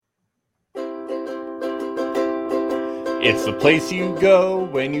It's the place you go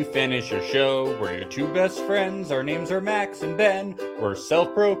when you finish your show. We're your two best friends. Our names are Max and Ben. We're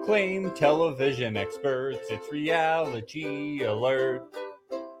self-proclaimed television experts. It's Reality Alert.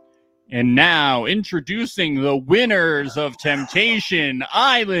 And now, introducing the winners of Temptation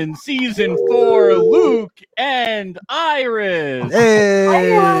Island Season 4, Luke and Iris.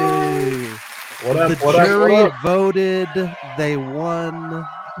 Hey! The jury voted. They won.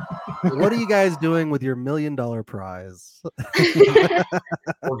 What are you guys doing with your $1 million prize?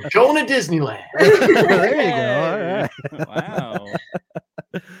 We're going to Disneyland. There you go. All right. Wow.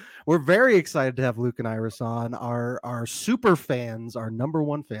 We're very excited to have Luke and Iris on. Our super fans, our number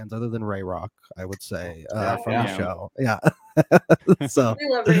one fans, other than Ray Rock, I would say, from the show. Yeah. So We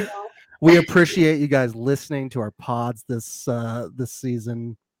love Ray Rock. we appreciate you guys listening to our pods this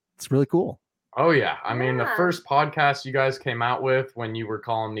season. It's really cool. Oh, yeah. I mean, the Yeah. first podcast you guys came out with when you were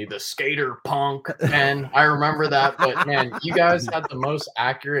calling me the skater punk, and I remember that. But, man, you guys had the most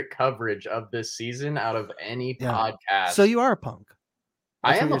accurate coverage of this season out of any podcast. So you are a punk.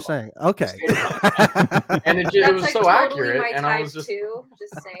 I That's am what a you're saying. Okay. skater punk. And it That's was like so totally accurate. my And I type was just, too.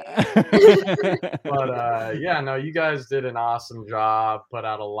 Just saying. but yeah, no, you guys did an awesome job, put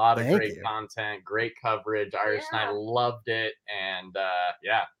out a lot of Thank great you. content, great coverage. Iris and I Yeah. loved it. And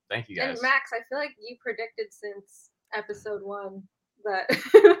yeah, thank you guys. And Max, I feel like you predicted since episode 1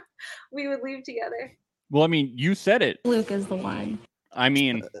 that we would leave together. Well, I mean, you said it. Luke is the one. I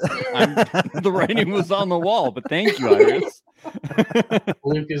mean, Yeah. the writing was on the wall, but thank you, Iris.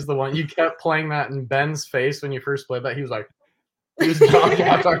 Luke is the one. You kept playing that in Ben's face when you first played that. He was like, he was talking.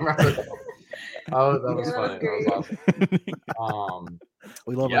 I remember that. Oh, that was Yeah, funny. that was That was awesome.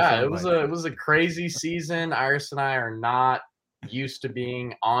 We love Yeah, our it was a crazy season. Iris and I are not used to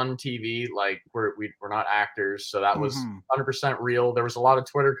being on TV. Like we're not actors, so that was 100% real. There was a lot of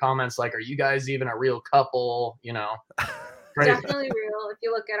Twitter comments like, "Are you guys even a real couple?" You know, crazy. Definitely real. If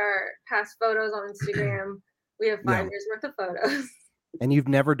you look at our past photos on Instagram, we have 5 years worth of photos. And you've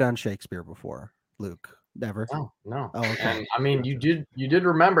never done Shakespeare before, Luke. Never. No. Oh, okay. And I mean, you did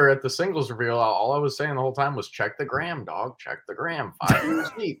remember at the singles reveal. All I was saying the whole time was check the gram, dog. Check the gram. 5 years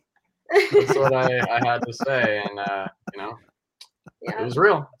deep. That's what I had to say, and you know, it Yeah. was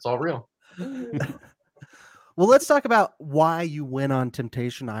real. It's all real. Mhm. Well, let's talk about why you went on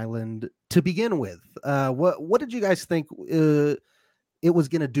Temptation Island to begin with. What did you guys think it was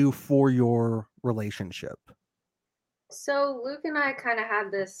going to do for your relationship? So Luke and I kind of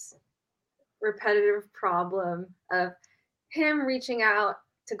had this repetitive problem of him reaching out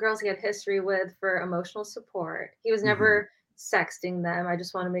to girls he had history with for emotional support. He was never sexting them. I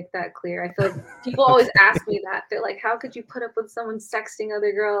just want to make that clear. I feel like people always ask me that. They're like, how could you put up with someone sexting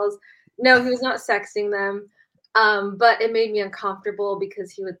other girls? No, he was not sexting them. But it made me uncomfortable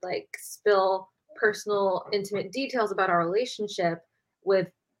because he would like spill personal, intimate details about our relationship with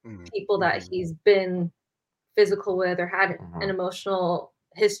people that he's been physical with or had an emotional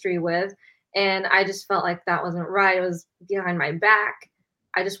history with. And I just felt like that wasn't right. It was behind my back.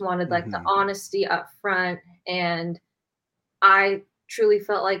 I just wanted like the honesty up front. And I truly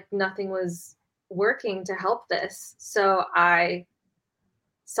felt like nothing was working to help this. So I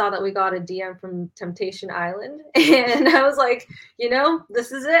saw that we got a DM from Temptation Island. And I was like,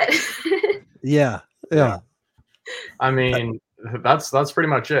 this is it. Yeah. I mean, that's pretty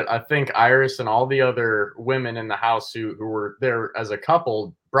much it. I think Iris and all the other women in the house who were there as a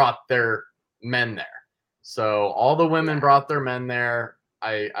couple brought their men there. So all the women brought their men there.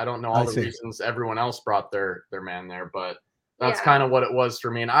 I don't know all the reasons everyone else brought their man there, but that's kind of what it was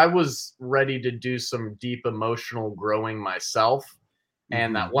for me. And I was ready to do some deep emotional growing myself.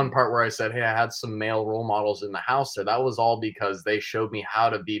 And that one part where I said, hey, I had some male role models in the house there, that was all because they showed me how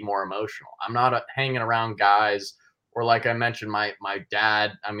to be more emotional. I'm not hanging around guys, or like I mentioned, my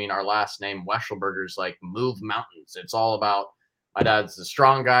dad, I mean, our last name, Weschelberger's like move mountains. It's all about my dad's a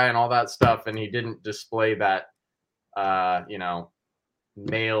strong guy and all that stuff. And he didn't display that,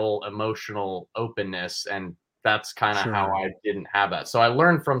 male emotional openness. And that's kind of how I didn't have that. So I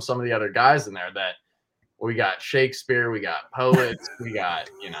learned from some of the other guys in there that we got Shakespeare, we got poets, we got,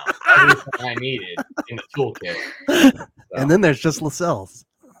 everything I needed in the toolkit. So. And then there's just Lascelles.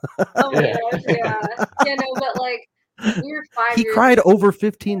 Oh my gosh, yeah. Yeah, no, but like we were 5 He years. cried over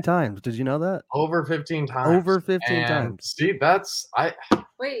 15 times. Did you know that? Over 15 times. Over 15 and times. See,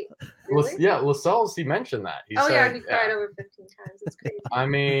 Wait, really? Lascelles, he mentioned that. He said, he cried over 15 times. It's crazy. I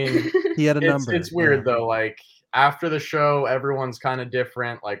mean, He had a number. It's weird though. Like after the show, everyone's kind of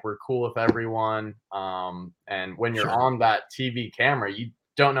different. Like we're cool with everyone. And when you're on that TV camera, you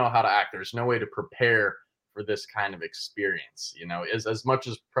don't know how to act. There's no way to prepare for this kind of experience, as much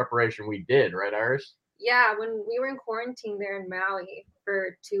as preparation we did, right, Iris? Yeah, when we were in quarantine there in Maui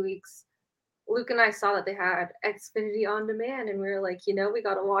for 2 weeks, Luke and I saw that they had Xfinity on demand, and we were like, we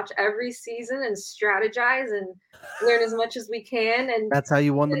got to watch every season and strategize and learn as much as we can. And That's how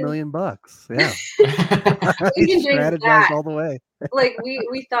you won the $1 million. Yeah. we've been doing Strategized that all the way. like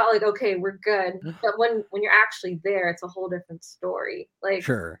we thought like, okay, we're good, but when you're actually there, it's a whole different story. Like,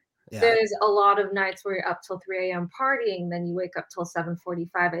 Sure. Yeah. there's a lot of nights where you're up till 3 a.m. partying, then you wake up till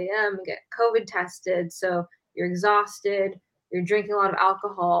 7:45 a.m. and get COVID tested, so you're exhausted, you're drinking a lot of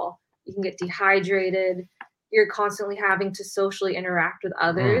alcohol, you can get dehydrated, you're constantly having to socially interact with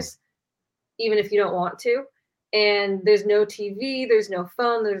others, even if you don't want to. And there's no TV, there's no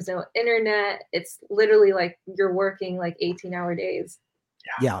phone, there's no internet. It's literally like you're working like 18-hour days.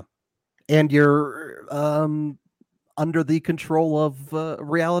 Yeah. And you're under the control of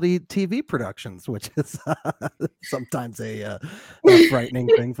reality TV productions, which is sometimes a frightening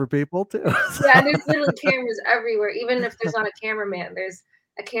thing for people too. Yeah, and there's literally cameras everywhere. Even if there's not a cameraman, there's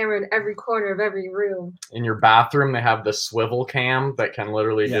a camera in every corner of every room. In your bathroom, they have the swivel cam that can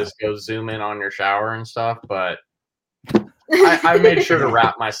literally just go zoom in on your shower and stuff. But I made sure to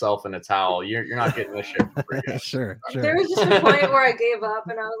wrap myself in a towel. You're not getting this shit for free. Sure. There was just a point where I gave up,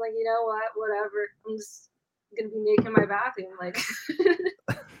 and I was like, you know what, whatever. I'm just gonna be naked in my bathroom, like.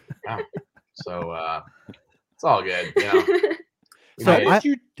 Yeah. So it's all good. So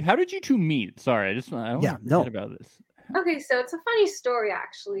how did you two meet? Sorry, I don't forget about this. Okay, so it's a funny story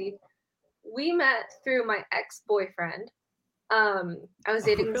actually. We met through my ex-boyfriend. I was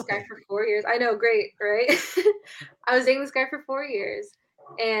dating this guy for 4 years. I know, great, right? I was dating this guy for 4 years,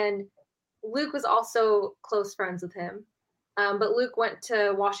 and Luke was also close friends with him. But Luke went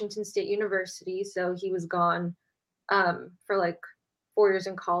to Washington State University, so he was gone for like 4 years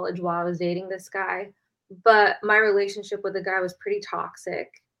in college while I was dating this guy. But my relationship with the guy was pretty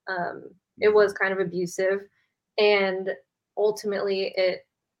toxic. It was kind of abusive, and ultimately it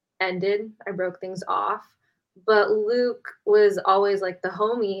ended. I broke things off. But Luke was always like the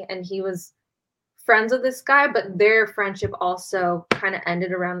homie, and he was friends with this guy, but their friendship also kind of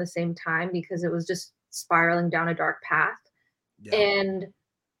ended around the same time because it was just spiraling down a dark path. Yeah. And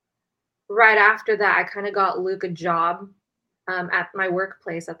right after that, I kind of got Luke a job at my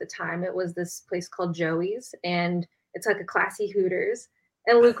workplace at the time. It was this place called Joey's, and it's like a classy Hooters.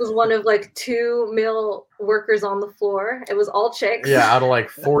 And Luke was one of like 2 male workers on the floor. It was all chicks. Yeah, out of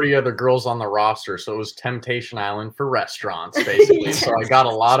like 40 other girls on the roster. So it was Temptation Island for restaurants, basically. Yeah. So I got a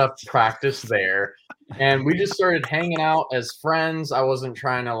lot of practice there. And we just started hanging out as friends. I wasn't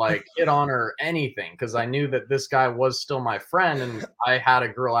trying to like hit on her or anything because I knew that this guy was still my friend. And I had a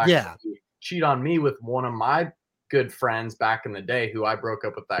girl actually cheat on me with one of my good friends back in the day who I broke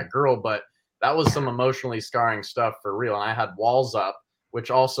up with that girl. But that was some emotionally scarring stuff for real. And I had walls up, which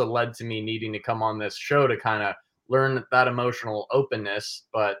also led to me needing to come on this show to kind of learn that emotional openness.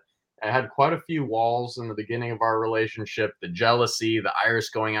 But I had quite a few walls in the beginning of our relationship, the jealousy, the Iris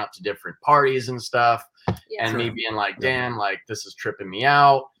going out to different parties and stuff, and me being like, damn, like this is tripping me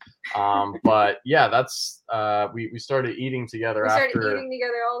out. But yeah, that's, we started eating together. We started eating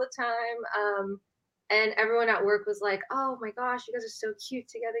together all the time. And everyone at work was like, oh my gosh, you guys are so cute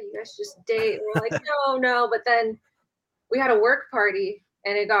together. You guys should just date. And we're like, no. But then we had a work party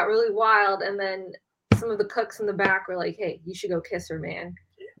and it got really wild. And then some of the cooks in the back were like, hey, you should go kiss her, man.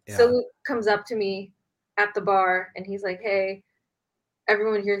 Yeah. So Luke comes up to me at the bar and he's like, hey,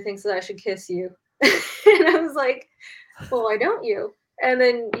 everyone here thinks that I should kiss you. And I was like, well, why don't you? And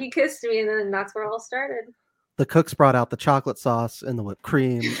then he kissed me, and then that's where it all started. The cooks brought out the chocolate sauce and the whipped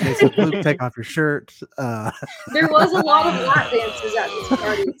cream. They said, Luke, take off your shirt. There was a lot of lap dances at this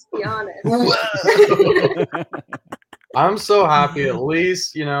party, to be honest. I'm so happy. At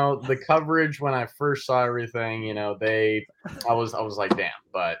least, the coverage when I first saw everything, I was like, damn.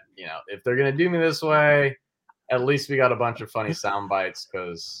 But if they're gonna do me this way, at least we got a bunch of funny sound bites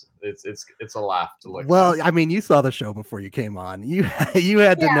because it's a laugh to look. Well, at. I mean, you saw the show before you came on. You had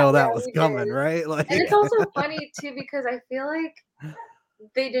to know that was coming, right? Like, and it's also funny too because I feel like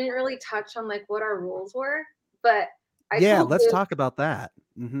they didn't really touch on like what our rules were, but let's talk about that.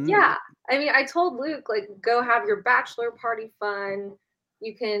 Mm-hmm. Yeah, I mean, I told Luke like, go have your bachelor party fun.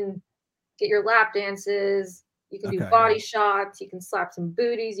 You can get your lap dances. You can do body shots. You can slap some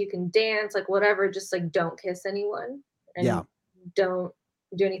booties. You can dance, like whatever. Just like don't kiss anyone. And don't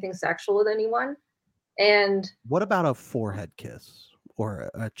do anything sexual with anyone. And what about a forehead kiss or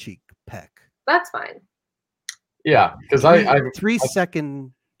a cheek peck? That's fine. Yeah, because I 3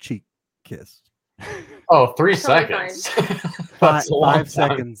 second cheek kiss. Oh, 3 Totally fine. seconds. That's a long 5 time.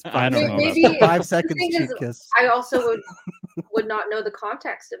 seconds. I don't know. Maybe 5 the seconds thing cheek is, kiss. I also would not know the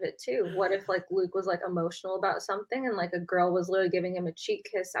context of it too. What if like Luke was like emotional about something and like a girl was literally giving him a cheek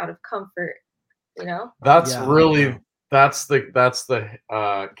kiss out of comfort, you know? That's Yeah, really yeah. that's the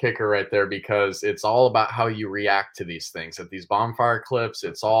kicker right there, because it's all about how you react to these things. At these bonfire clips,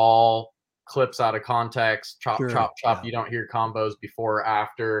 it's all clips out of context. Chop, Sure, chop, chop. yeah. You don't hear combos before or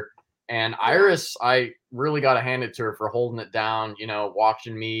after. And Iris, I really got to hand it to her for holding it down. You know,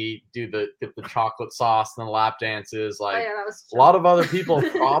 watching me get the chocolate sauce and the lap dances. Oh Like yeah, that was a lot of other people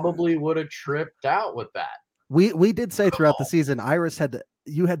probably would have tripped out with that. We did say throughout the season, Iris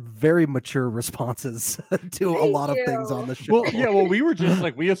you had very mature responses to a Thank lot of things you. on the show. Well, yeah, well, we were just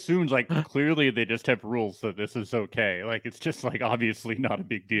like, we assumed like clearly they just have rules that this is okay. Like it's just like obviously not a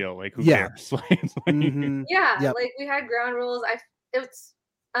big deal. Like who Yeah. cares? Like, it's like- Mhm. Yeah, Yep. like we had ground rules. It's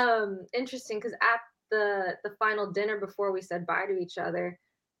interesting because at the final dinner before we said bye to each other,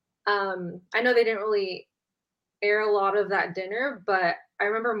 I know they didn't really air a lot of that dinner, but I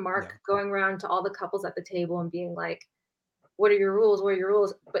remember Mark going around to all the couples at the table and being like, what are your rules? What are your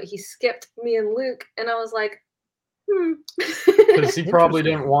rules? But he skipped me and Luke, and I was like, Because he probably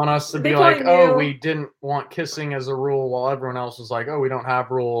didn't want us to be They like, probably oh, knew. we didn't want kissing as a rule, while everyone else was like, oh, we don't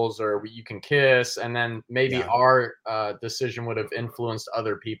have rules, or you can kiss. And then maybe Yeah. our decision would have influenced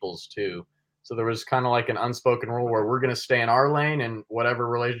other people's too. So there was kind of like an unspoken rule where we're going to stay in our lane, and whatever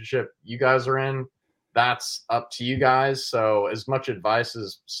relationship you guys are in, that's up to you guys. So as much advice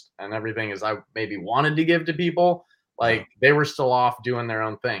and everything as I maybe wanted to give to people, like they were still off doing their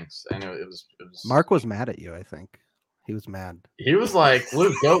own things. And it was Mark was mad at you, I think. He was mad. He was like,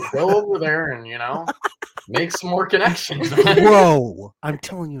 Luke, go over there and, make some more connections. man." Grow. I'm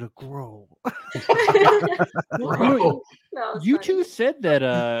telling you to grow. Bro. That was You funny. two said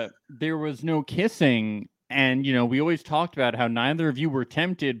that there was no kissing, and we always talked about how neither of you were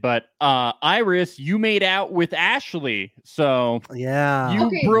tempted, but Iris, you made out with Ashley, so Yeah. you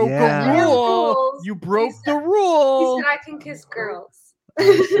Okay, broke yeah. a rule. Rules. You broke He the He rule. said I can kiss girls.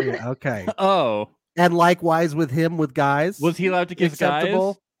 I see. Okay. Oh, And likewise with him with guys. was he allowed to kiss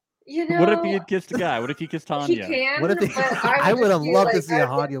acceptable? guys? You know, What if he had kissed a guy? What if he kissed he Tanya? can. What if he- but I would just have be loved to like, see a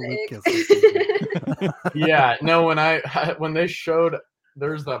I'd Hanya get Luke the kiss. ick. Yeah, no, when they showed,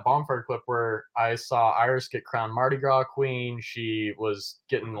 there's that bonfire clip where I saw Iris get crowned Mardi Gras queen. She was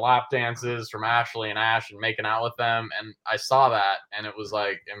getting lap dances from Ashley and Ash and making out with them. And I saw that and it was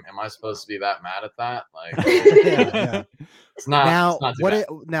like, am I supposed to be that mad at that? Like, Yeah. it's not. Now it's not too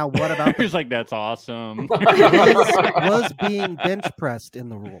what? bad. What about He was like, "That's awesome." was being bench pressed in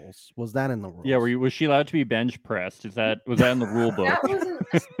the rules? Was that in the rules? Yeah, was she allowed to be bench pressed? Was that in the rule book? That wasn't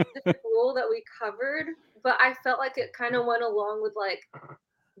a specific rule that we covered, but I felt like it kind of went along with like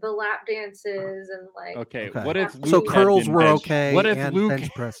the lap dances and like. Okay. Okay. What if So Luke had curls been were bench- okay. What if and Luke?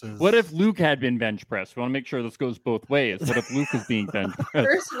 bench presses? What if Luke had been bench pressed? We want to make sure this goes both ways. What if Luke was being bench pressed?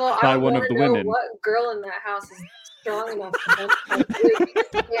 First of all, by I one want of to the know women? what girl in that house is strong enough to bench press Luke.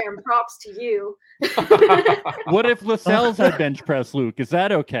 Damn, props to you. What if Lascelles had bench pressed Luke? Is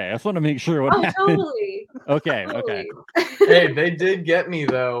that okay? I just want to make sure what Oh, happened. totally. Okay. Totally. Hey, they did get me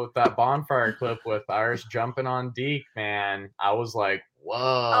though with that bonfire clip with Iris jumping on Deke, man. I was like, whoa.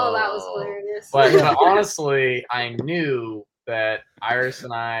 Oh, that was hilarious. But honestly, I knew that Iris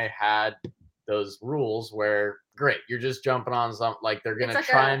and I had those rules where, great, you're just jumping on something, like they're gonna It's like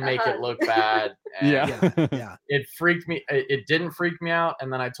try a and make hug. it look bad. And Yeah. it freaked me. It didn't freak me out.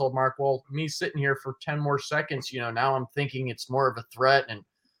 And then I told Mark, well, me sitting here for 10 more seconds, now I'm thinking it's more of a threat, and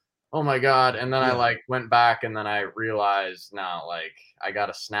oh my God. And then I went back and then I realized, no, like I got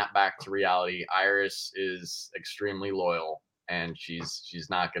to snap back to reality. Iris is extremely loyal and she's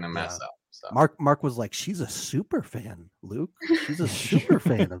not going to mess up. So. Mark was like, she's a super fan, Luke. She's a super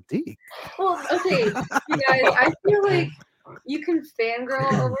fan of Deke. Well, okay, you guys, I feel like you can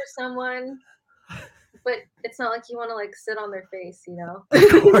fangirl over someone, but it's not like you want to like sit on their face,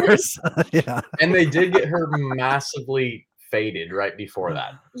 Of course. Yeah. And they did get her massively faded right before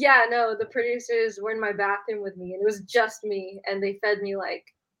that. Yeah, no, the producers were in my bathroom with me and it was just me and they fed me like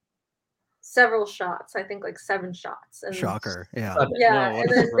several shots. I think like 7 shots. And Shocker. Yeah. Yeah, No, what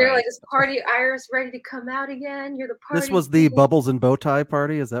and a then they're surprise. like, "Is Party Iris ready to come out again? You're the party." This was the queen." Bubbles and Bowtie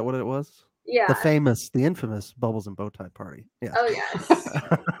party. Is that what it was? Yeah. The infamous Bubbles and Bowtie party. Yeah. Oh yes.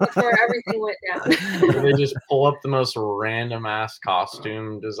 That's where everything went down. They just pull up the most random ass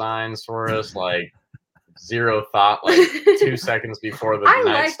costume designs for us, like zero thought, like 2 seconds before the I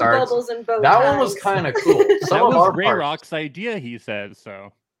night like starts. Bubbles and Bow That one was Ties. kind of cool. Some That of our was Ray parts- Rock's idea, he says.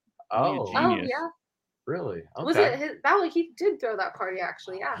 So. Oh, Genius. Oh yeah. really? Okay. Was it his? That he did throw that party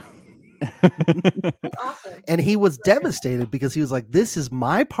actually? Yeah. That's awesome. And he was devastated because he was like, this is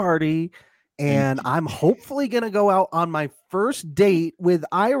my party, and I'm hopefully going to go out on my first date with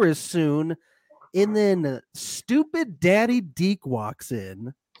Iris soon. And then stupid Daddy Deke walks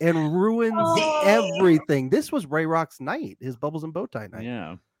in and ruins everything. This was Ray Rock's night, his Bubbles and Bowtie night.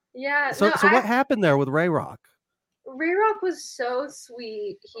 Yeah. Yeah. So what happened there with Ray Rock? Ray Rock was so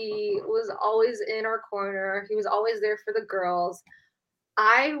sweet. He was always in our corner. He was always there for the girls.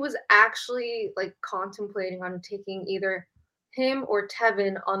 I was actually like contemplating on taking either him or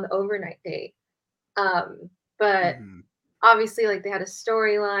Tevin on the overnight date. But obviously, like, they had a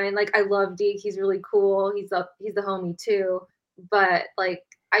storyline. Like, I love Deke. He's really cool. He's the homie too. But like,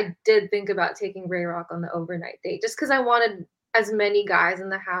 I did think about taking Ray Rock on the overnight date just because I wanted as many guys in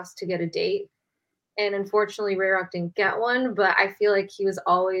the house to get a date. And unfortunately, Ray Rock didn't get one. But I feel like he was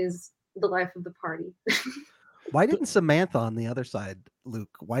always the life of the party. Why didn't Samantha on the other side,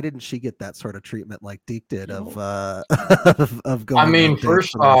 Luke? Why didn't she get that sort of treatment like Deke did of going? I mean,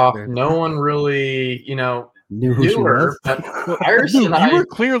 first off, no one really, knew who she was. But Iris and you were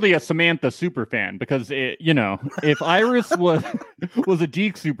clearly a Samantha superfan because if Iris was a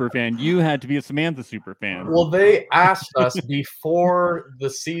Deke superfan, you had to be a Samantha superfan. Well, they asked us before the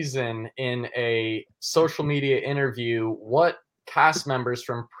season in a social media interview what cast members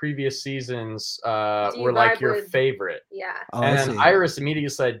from previous seasons were like your favorite. Yeah. And Iris immediately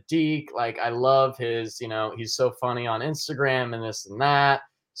said Deke, like, I love his, he's so funny on Instagram and this and that.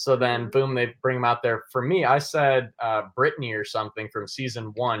 So then boom, they bring him out there. For me, I said Brittany or something from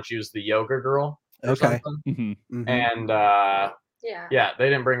season 1. She was the yoga girl or something. And yeah, they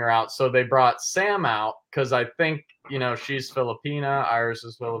didn't bring her out. So they brought Sam out because I think, she's Filipina. Iris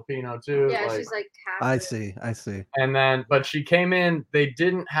is Filipino too. Yeah, she's like I see. And then, but she came in, they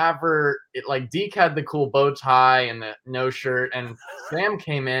didn't have her, Deke had the cool bow tie and the no shirt, and Sam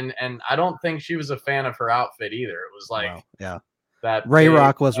came in, and I don't think she was a fan of her outfit either. It was like, that Ray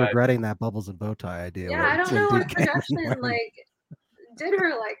Rock was regretting that Bubbles and bow tie idea. Yeah, I don't know what production did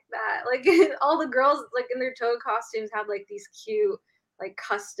her like that. Like, all the girls like in their toga costumes have like these cute like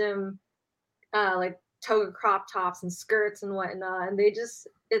custom like toga crop tops and skirts and whatnot, and it just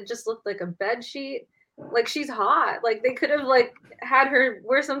looked like a bed sheet. Like, she's hot. Like, they could have like had her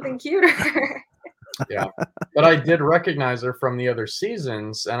wear something cuter. Yeah, but I did recognize her from the other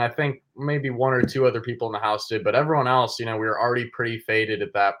seasons, and I think maybe 1 or 2 other people in the house did, but everyone else, we were already pretty faded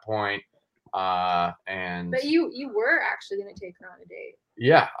at that point. But you were actually going to take her on a date.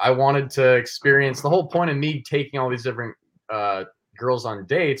 Yeah, I wanted to experience. The whole point of me taking all these different girls on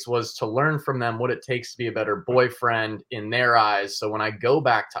dates was to learn from them what it takes to be a better boyfriend in their eyes. So when I go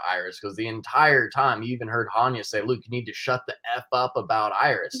back to Iris, because the entire time you even heard Hanya say, Luke, you need to shut the F up about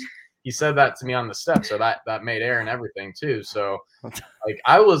Iris. He said that to me on the steps, so that made air and everything too. So like,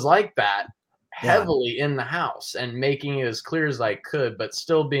 I was like that heavily in the house and making it as clear as I could, but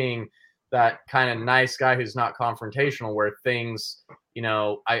still being that kind of nice guy who's not confrontational, where things,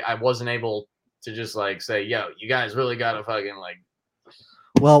 I wasn't able to just like say, yo, you guys really gotta fucking like.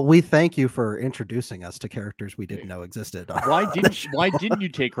 Well, we thank you for introducing us to characters we didn't know existed. Why didn't you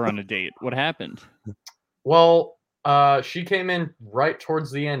take her on a date? What happened? Well, she came in right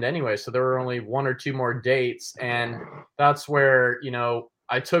towards the end anyway, so there were only 1 or 2 more dates, and that's where,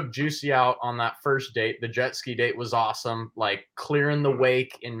 I took Juicy out on that first date. The jet ski date was awesome, like clearing the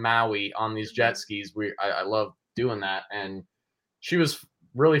wake in Maui on these jet skis. I love doing that, and she was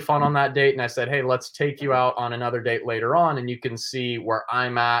really fun on that date. And I said, hey, let's take you out on another date later on, and you can see where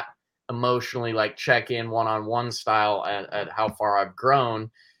I'm at emotionally, like check in one-on-one style at how far I've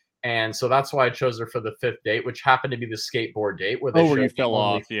grown. And so that's why I chose her for the 5th date, which happened to be the skateboard date. Where you fell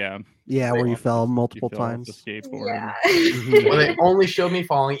off, Yeah, where you fell multiple times. Yeah. Well, they only showed me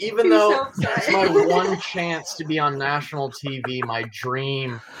falling, even though it's my one chance to be on national TV, my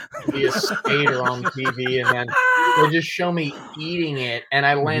dream to be a skater on TV, and then they just show me eating it, and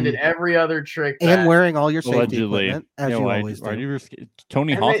I landed every other trick. And wearing all your safety equipment, as you always do.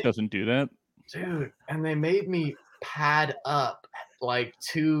 Tony Hawk doesn't do that. Dude, and they made me pad up like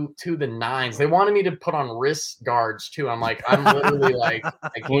to the nines. They wanted me to put on wrist guards too. I'm like, I'm literally like,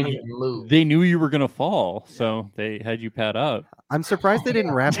 I can't even move. They knew you were gonna fall, so they had you pad up. I'm surprised they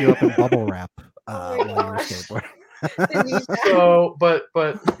didn't wrap you up in bubble wrap while you were skateboarding. So, but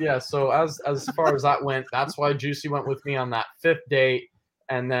yeah. So as far as that went, that's why Juicy went with me on that 5th date,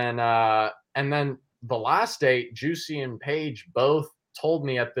 and then the last date, Juicy and Paige both told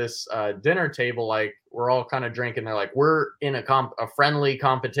me at this dinner table, like, we're all kind of drinking. They're like, we're in a friendly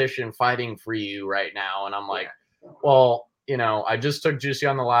competition fighting for you right now. And I'm like, well, I just took Juicy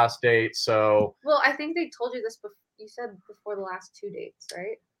on the last date. So. Well, I think they told you this. You said before the last 2 dates,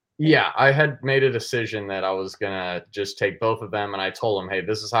 right? Yeah, I had made a decision that I was gonna just take both of them, and I told them, "Hey,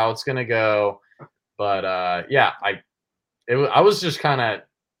 this is how it's gonna go." But yeah, I was just kind of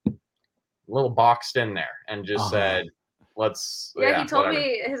a little boxed in there, and just said, "Let's Yeah, he told whatever."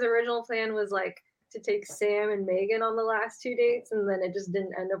 me his original plan was like to take Sam and Megan on the last 2 dates, and then it just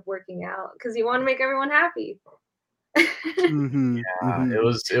didn't end up working out because he wanted to make everyone happy. Mm-hmm, mm-hmm. It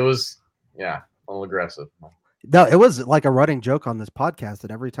was yeah, a little aggressive. No, it was like a running joke on this podcast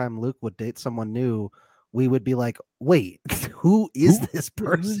that every time Luke would date someone new, we would be like, wait, who is this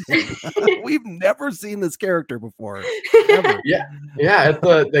person? We've never seen this character before. Ever. Yeah.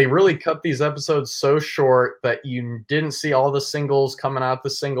 They really cut these episodes so short that you didn't see all the singles coming out, the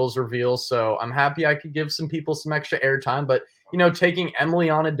singles reveal. So I'm happy I could give some people some extra airtime. But taking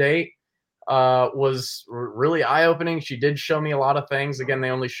Emily on a date was really eye-opening. She did show me a lot of things. Again, they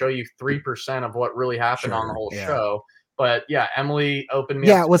only show you 3% of what really happened on the whole show. But yeah, Emily opened me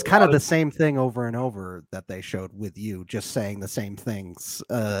up. Yeah, it was kind of the same thing over and over that they showed with you, just saying the same things.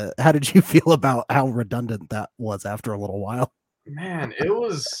 How did you feel about how redundant that was after a little while? Man, it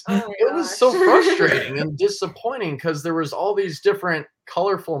was Oh it my was gosh. so frustrating and disappointing because there was all these different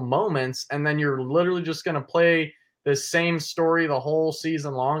colorful moments, and then you're literally just gonna play the same story the whole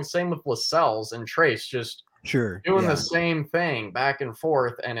season long. Same with Lascelles and Trace, just doing the same thing back and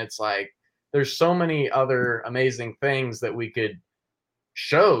forth, and it's like there's so many other amazing things that we could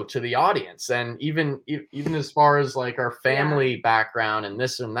show to the audience, and even as far as like our family background and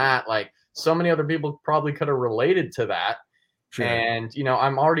this and that, like so many other people probably could have related to that. And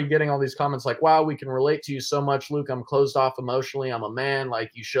I'm already getting all these comments like, wow, we can relate to you so much, Luke. I'm closed off emotionally. I'm a man.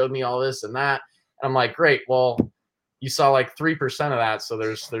 Like, you showed me all this and that. And I'm like, great. Well, you saw like 3% of that. So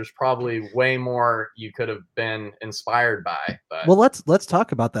there's probably way more you could have been inspired by. But well, let's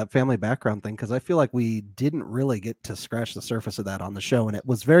talk about that family background thing, because I feel like we didn't really get to scratch the surface of that on the show, and it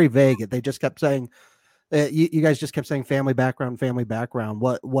was very vague. They just kept saying, you guys just kept saying family background, family background.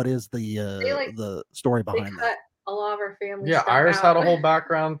 What is the story behind that? A lot of our family. Yeah, stuff Iris out. had a whole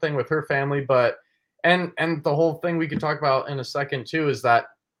background thing with her family, but and the whole thing we could talk about in a second too is that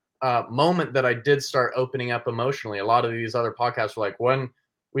moment that I did start opening up emotionally. A lot of these other podcasts were like, when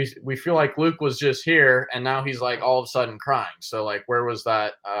we feel like Luke was just here and now he's like all of a sudden crying. So like, where was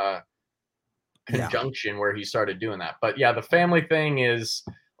that conjunction where he started doing that? But yeah, the family thing is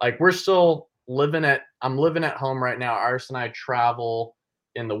like, we're still I'm living at home right now. Iris and I travel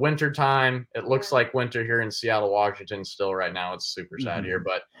in the winter time. It looks like winter here in Seattle, Washington still right now. It's super sad here,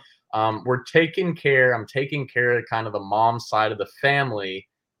 but I'm taking care of kind of the mom side of the family.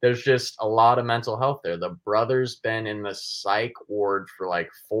 There's just a lot of mental health there. The brother's been in the psych ward for like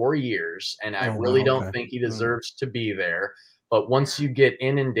 4 years, and I really don't think he deserves to be there. But once you get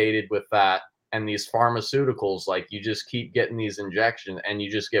inundated with that and these pharmaceuticals, like, you just keep getting these injections and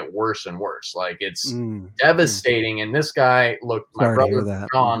you just get worse and worse. Like, it's devastating. And this guy my brother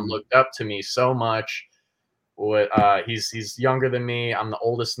John looked up to me so much. He's younger than me. I'm the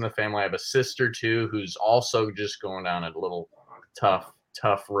oldest in the family. I have a sister too, who's also just going down a little tough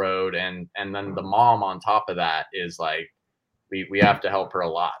road. And then the mom on top of that is like, we have to help her a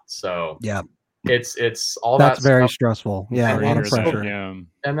lot. So yeah, it's all that's that very stuff. stressful. Yeah, a lot of pressure.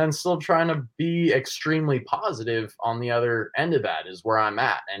 And then still trying to be extremely positive on the other end of that is where I'm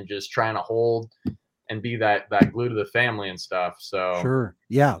at, and just trying to hold and be that glue to the family and stuff. So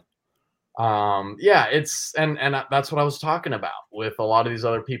it's and that's what I was talking about with a lot of these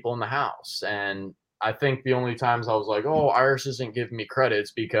other people in the house. And I think the only times I was like, oh, Iris isn't giving me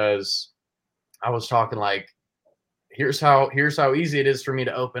credits, because I was talking like, here's how easy it is for me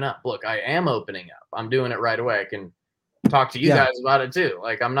to open up. Look, I am opening up. I'm doing it right away. I can talk to you guys about it too.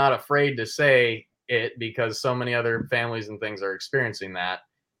 Like, I'm not afraid to say it, because so many other families and things are experiencing that.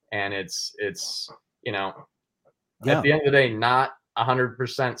 And it's at the end of the day, not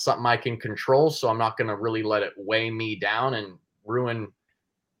 100% something I can control. So I'm not going to really let it weigh me down and ruin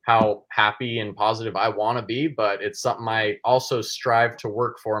how happy and positive I want to be. But it's something I also strive to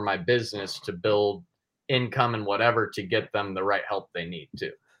work for in my business, to build income and whatever, to get them the right help they need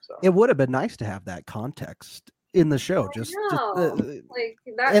too. So it would have been nice to have that context in the show. Like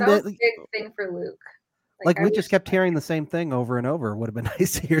that was a big thing for Luke. Like we just kept hearing the same thing over and over. It would have been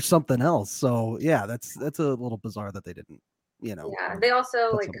nice to hear something else. So yeah, that's a little bizarre that they didn't, Yeah, they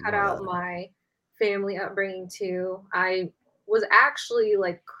also like cut out my family upbringing too. I was actually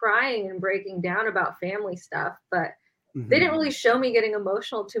like crying and breaking down about family stuff, but they didn't really show me getting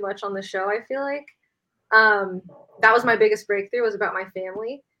emotional too much on the show. I feel like that was my biggest breakthrough, was about my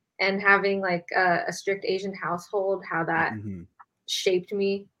family and having like a strict Asian household, how that shaped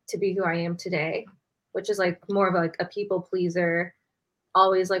me to be who I am today, which is like more of like a people pleaser,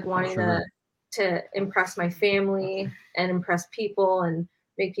 always like wanting Sure. to impress my family and impress people and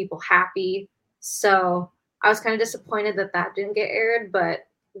make people happy. So I was kind of disappointed that that didn't get aired, but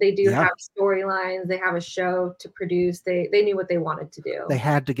they do Yeah. have storylines. They have a show to produce. They knew what they wanted to do. They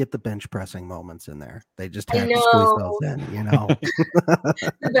had to get the bench pressing moments in there. They just I had to squeeze know. those in, you know.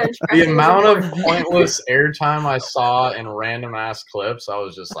 The bench The pressing was amount of important. pointless airtime I saw in random ass clips, I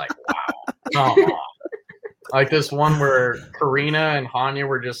was just like, wow, come on. Like this one where Karina and Hanya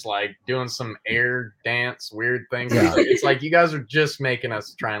were just like doing some air dance weird things. Yeah. It's like you guys are just making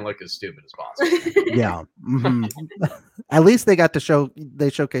us try and look as stupid as possible. Yeah. Mhm. At least they got to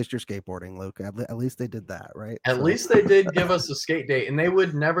showcased your skateboarding, Luke. At least they did that, right? At So- least they did give us a skate date, and they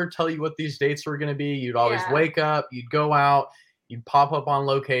would never tell you what these dates were going to be. You'd always Yeah. wake up, you'd go out, you'd pop up on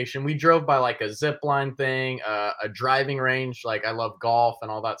location. We drove by like a zip line thing, a driving range. Like I love golf and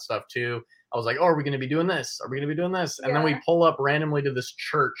all that stuff too. I was like, oh, are we going to be doing this? Are we going to be doing this? And then we Yeah. pull up randomly to this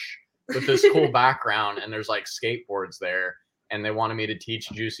church with this cool background, and there's like skateboards there, and they wanted me to teach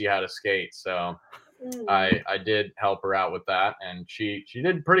Juicy how to skate. So Mm. I did help her out with that, and she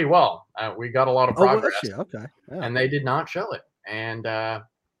did pretty well. We got a lot of Oh, was progress, she? Okay. Yeah. and they did not show it, and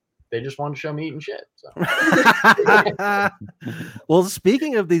they just wanted to show me eating shit. So Well,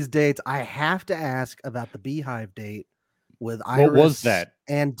 speaking of these dates, I have to ask about the Beehive date with Iris What was that?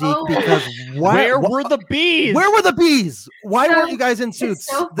 and Deke Oh. because Where were the bees? where were the bees? Why So, weren't you guys in suits? It's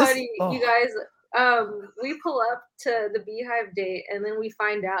so This- funny, oh. you guys. We pull up to the Beehive date, and then we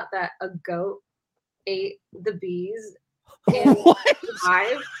find out that a goat ate the bees in What? the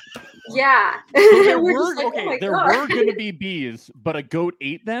hive. Yeah, So there We're were just like, oh my there God. were going to be bees, but a goat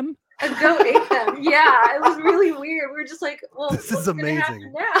ate them. A goat ate them. Yeah, it was really weird. We were just like, well, This is what's gonna happen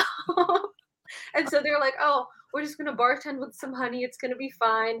amazing. now? And so they're like, oh, we're just gonna bartend with some honey. It's gonna be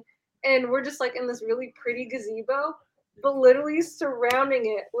fine. And we're just like in this really pretty gazebo, but literally surrounding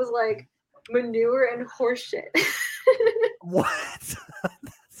it was like manure and horse shit. What?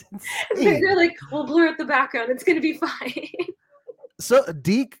 That's insane. They're like, we'll blur out the background. It's gonna be fine. So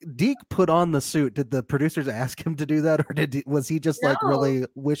Deke put on the suit. Did the producers ask him to do that, or was he just like No. really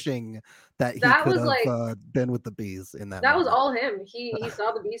wishing that he That could was, like- have been with the bees in that? That was moment? all him. He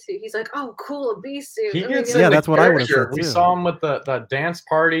saw the bee suit. He's like, oh, cool, a bee suit. he And then gets he, Yeah, in the that's what I would've character. said, We too. saw him with the dance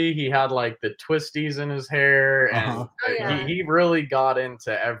party. He had like the twisties in his hair, and Uh-huh. Oh, yeah. he really got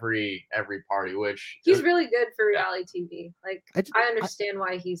into every party, which He's really good for reality TV. Like, I I understand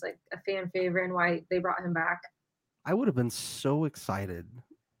why he's like a fan favorite and why they brought him back. would have been so excited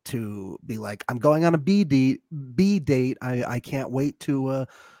to be like, I'm going on a bee date. I can't wait to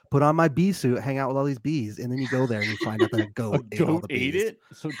put on my bee suit, hang out with all these bees, and then you go there and you find out that a A goat ate all goat the ate bees. it.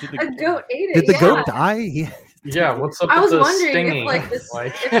 So did A the goat ate it. Did the yeah. goat die? yeah. What's up I with was the wondering stinging? if like this,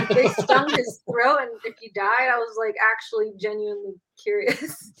 Like- if they stung his throat and if he died. I was like actually genuinely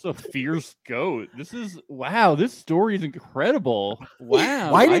curious. It's a fierce goat. This is wow. This story is incredible.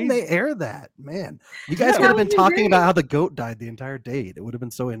 Wow. Why didn't they air that? Man, you guys Yeah. could have That been would be talking great. about how the goat died the entire date. It would have been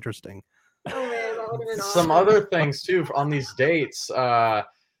so interesting. Oh man, that would have been awesome. Some other things too on these dates.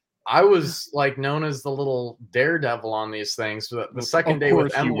 I was like known as the little daredevil on these things. The second Of day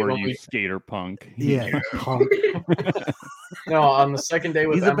with course you Emily, were, when you we skater punk. Yeah, punk. no, on the second day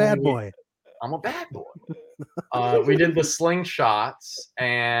with He's a Emily, bad boy. I'm a bad boy. We did the slingshots,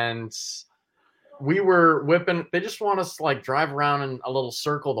 and we were whipping. They just want us to like drive around in a little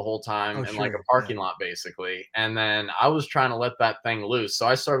circle the whole time Oh, in like a sure, parking lot, basically. And then I was trying to let that thing loose, so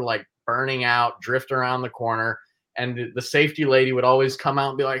I started like burning out, drift around the corner. And the safety lady would always come out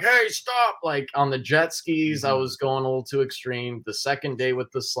and be like, "Hey, stop!" Like on the jet skis, I was going a little too extreme. The second day with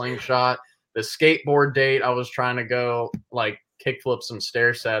the slingshot, the skateboard date, I was trying to go like kickflip some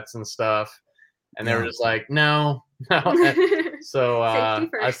stair sets and stuff, and they were Yeah. just like, "No, no." And so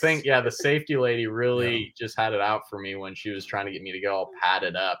Safety I first. think the safety lady really just had it out for me when she was trying to get me to go all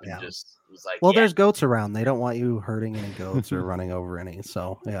padded up and Yeah. just was like, Well, yeah. there's goats around. They don't want you hurting any goats or running over any.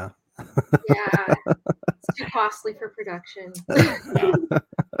 So yeah. Yeah, it's too costly for production.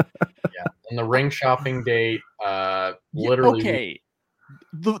 And the ring shopping date, literally. Okay.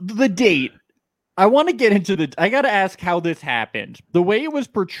 The date. I want to get into I got to ask how this happened. The way it was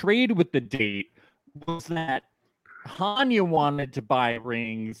portrayed with the date was that Hanya wanted to buy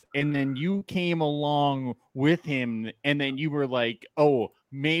rings, and then you came along with him, and then you were like, "Oh,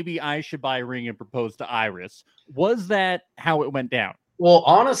 maybe I should buy a ring and propose to Iris." Was that how it went down? Well,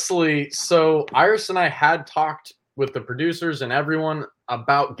 honestly, so Iris and I had talked with the producers and everyone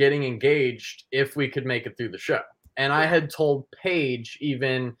about getting engaged if we could make it through the show. And I had told Paige,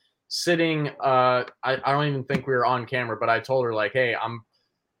 even sitting, I don't even think we were on camera, but I told her like, "Hey, I'm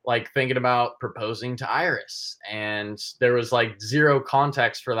like thinking about proposing to Iris, and there was like zero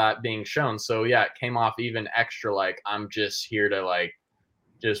context for that being shown. So yeah, it came off even extra like I'm just here to like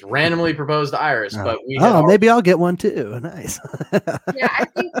just randomly propose to Iris. But we maybe I'll get one too. Nice. Yeah, I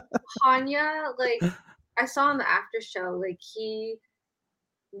think Hanya, like I saw in the after show, like he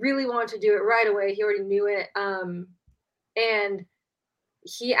really wanted to do it right away. He already knew it. And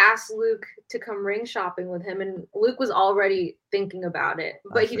he asked Luke to come ring shopping with him, and Luke was already thinking about it,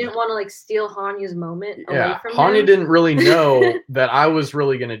 but he didn't want to like steal Hanya's moment away from Hanya him. didn't really know that I was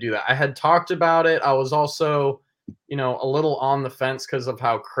really going to do that. I had talked about it. I was also, you know, a little on the fence because of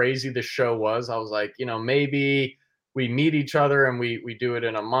how crazy the show was. I was like, you know, maybe we meet each other and we do it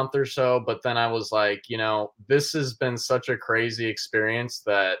in a month or so. But then I was like, you know, this has been such a crazy experience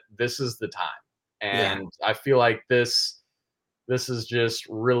that this is the time. And I feel like this is just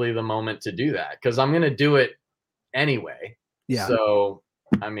really the moment to do that, because I'm going to do it anyway. Yeah. So,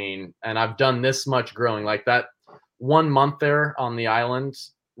 I mean, and I've done this much growing. Like that 1 month there on the island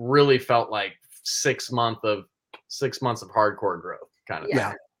really felt like 6 months of hardcore growth kind of thing.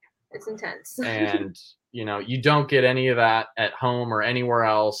 Yeah. It's intense. And, you know, you don't get any of that at home or anywhere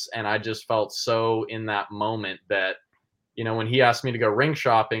else. And I just felt so in that moment that, you know, when he asked me to go ring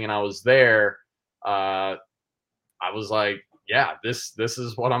shopping and I was there, I was like, yeah, this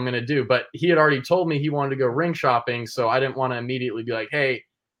is what I'm going to do. But he had already told me he wanted to go ring shopping. So I didn't want to immediately be like, hey,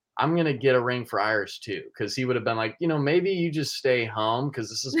 I'm going to get a ring for Iris too. Because he would have been like, you know, maybe you just stay home because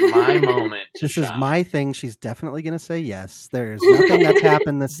this is my moment. This is my thing. She's definitely going to say yes. There's nothing that's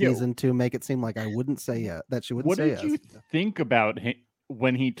happened this Yo. season to make it seem like I wouldn't say yes, that she wouldn't say yes. What did you think about him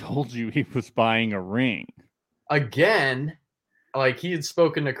when he told you he was buying a ring? Again, like he had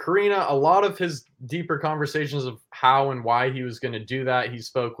spoken to Karina, a lot of his deeper conversations of how and why he was going to do that. He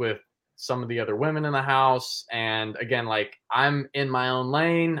spoke with some of the other women in the house. And again, like I'm in my own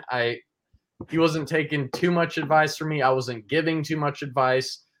lane. He wasn't taking too much advice from me. I wasn't giving too much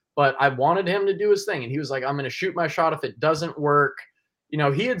advice, but I wanted him to do his thing. And he was like, I'm going to shoot my shot. If it doesn't work, you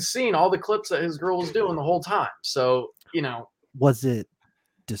know, he had seen all the clips that his girl was doing the whole time. So, you know, was it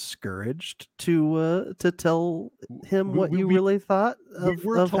discouraged to tell him what you really thought of,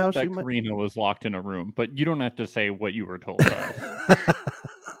 we're of told how that she might... Karina was locked in a room, but you don't have to say what you were told.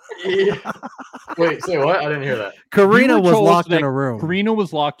 Yeah. Wait, say what? I didn't hear that. Karina was locked in a room. Karina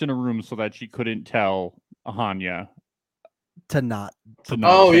was locked in a room so that she couldn't tell Hanya to not.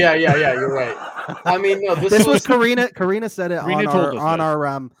 Oh yeah, you're right. I mean, no, this was Karina. Karina said it on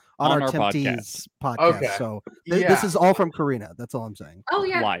our Temptees podcast. Okay. So this is all from Karina. That's all I'm saying. Oh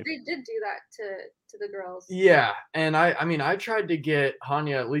yeah, Live. they did do that to the girls. Yeah, and I mean, I tried to get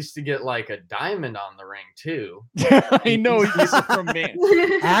Hanya at least to get like a diamond on the ring too. I know he's from man.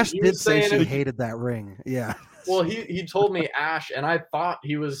 Ash did say she hated that ring. Yeah. Well, he told me Ash, and I thought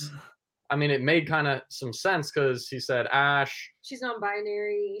he was. I mean, it made kind of some sense because he said Ash. She's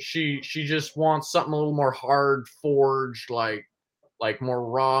non-binary. She just wants something a little more hard forged, like more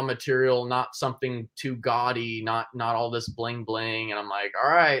raw material, not something too gaudy, not all this bling bling. And I'm like, all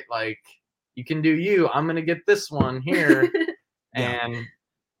right, like you can do you. I'm gonna get this one here, and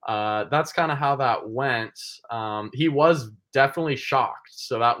that's kind of how that went. He was definitely shocked,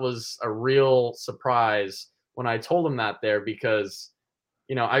 so that was a real surprise when I told him that there, because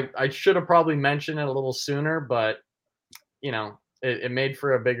you know I should have probably mentioned it a little sooner, but you know. It made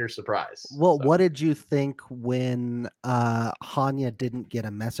for a bigger surprise. Well, what did you think when Hanya didn't get a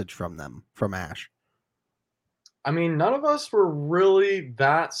message from Ash? I mean, none of us were really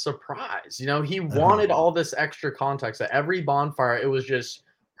that surprised. You know, he wanted all this extra context. At every bonfire, it was just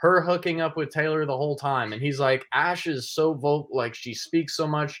her hooking up with Taylor the whole time. And he's like, Ash is so vocal, like she speaks so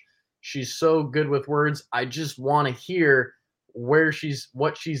much. She's so good with words. I just want to hear what she's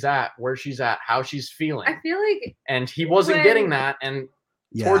at, how she's feeling. I feel like, and he wasn't getting that, and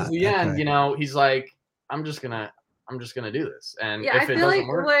towards the end, you know, he's like, I'm just gonna do this, and if it doesn't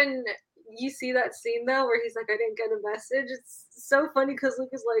work, when you see that scene though where he's like, I didn't get a message, it's so funny because Luke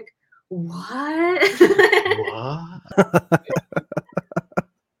is like, what?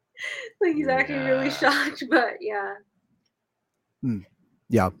 Like he's acting really shocked, but yeah.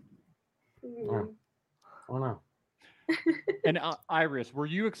 Yeah. I don't know. And Iris, were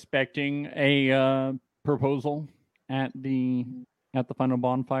you expecting a proposal at the final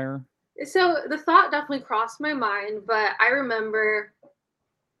bonfire? So the thought definitely crossed my mind, but I remember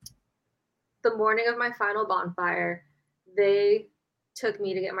the morning of my final bonfire, they took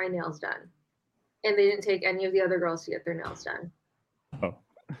me to get my nails done, and they didn't take any of the other girls to get their nails done. Oh.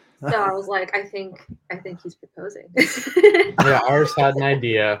 So I was like, I think he's proposing. Yeah, Iris had an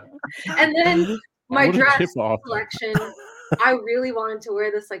idea, and then my dress selection I really wanted to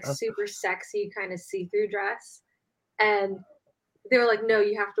wear this like super sexy kind of see-through dress, and they were like, no,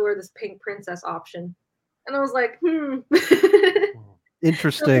 you have to wear this pink princess option. And I was like,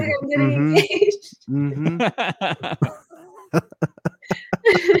 Interesting. I'm getting engaged.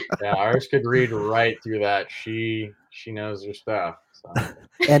 Yeah, Iris could read right through that. She knows her stuff. So.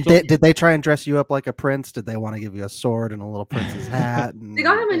 And did they try and dress you up like a prince? Did they want to give you a sword and a little prince's hat? They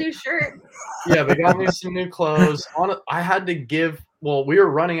got him a new shirt. Yeah, they got me some new clothes. I had to give. Well, we were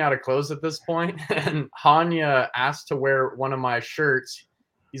running out of clothes at this point, and Hanya asked to wear one of my shirts.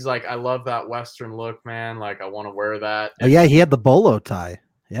 He's like, "I love that Western look, man. Like, I want to wear that." Oh yeah, he had the bolo tie.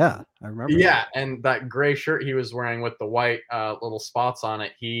 Yeah, I remember. Yeah, and that gray shirt he was wearing with the white little spots on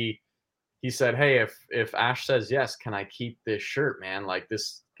it. He said, "Hey, if Ash says yes, can I keep this shirt, man? Like,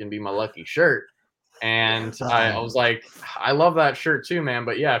 this can be my lucky shirt." And I was like, I love that shirt too, man.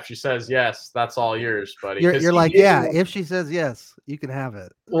 But yeah, if she says yes, that's all yours, buddy. You're like, yeah, if she says yes, you can have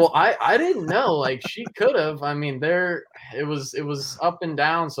it. Well, I didn't know. Like, she could have. I mean, it was up and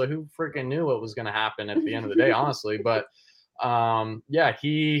down. So who freaking knew what was going to happen at the end of the day, honestly. But yeah,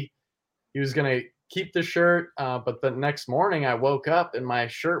 he was going to keep the shirt. But the next morning I woke up and my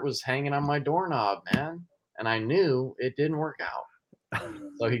shirt was hanging on my doorknob, man. And I knew it didn't work out.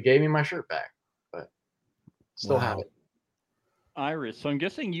 So he gave me my shirt back. Still have it. Iris, so I'm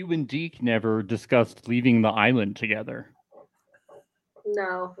guessing you and Deke never discussed leaving the island together.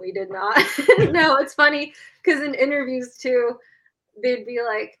 No, we did not. No, it's funny because in interviews too, they'd be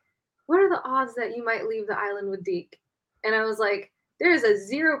like, what are the odds that you might leave the island with Deke? And I was like, there's a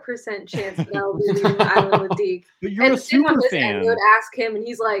 0% chance that I'll be leaving the island with Deke. But you're a super fan. And they would ask him, and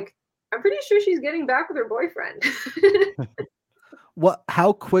he's like, I'm pretty sure she's getting back with her boyfriend.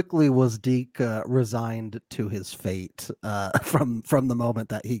 How quickly was Deke resigned to his fate from the moment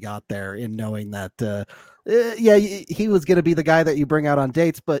that he got there, in knowing that he was going to be the guy that you bring out on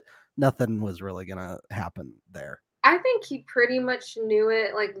dates, but nothing was really going to happen there? I think he pretty much knew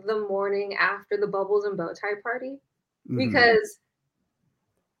it like the morning after the Bubbles and Bowtie party, because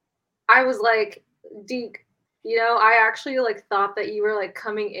I was like, Deke, you know, I actually like thought that you were like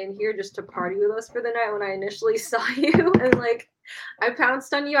coming in here just to party with us for the night when I initially saw you, and like I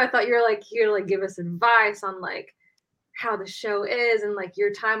pounced on you. I thought you were like here to like give us advice on like how the show is and like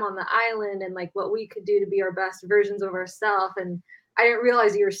your time on the island and like what we could do to be our best versions of ourselves. And I didn't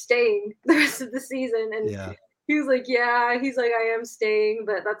realize you were staying the rest of the season. And he was like, yeah, he's like, I am staying,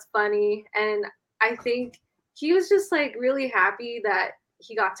 but that's funny. And I think he was just like really happy that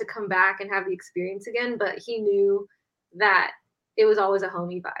he got to come back and have the experience again, but he knew that it was always a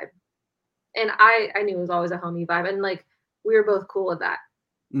homie vibe. And I knew it was always a homie vibe. And like, we were both cool with that.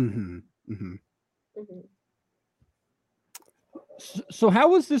 So how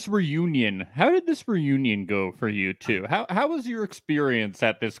was this reunion? How did this reunion go for you two? How was your experience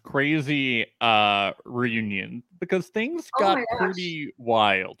at this crazy reunion? Because things got pretty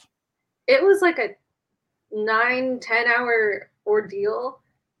wild. It was like a 9-10 hour ordeal.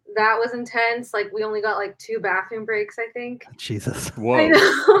 That was intense. Like we only got like 2 bathroom breaks, I think. Jesus. Whoa. I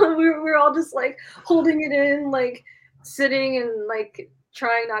know. we were all just like holding it in, like sitting and like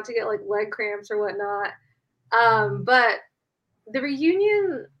trying not to get like leg cramps or whatnot. But the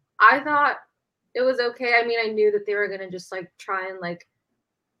reunion, I thought it was okay. I mean, I knew that they were gonna just like try and like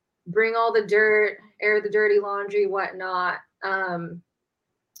bring all the dirt, air the dirty laundry, whatnot.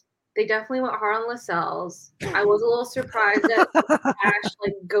 They definitely went hard on Lascelles. I was a little surprised at Ash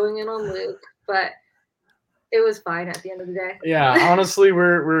like going in on Luke, but it was fine at the end of the day. Yeah, honestly,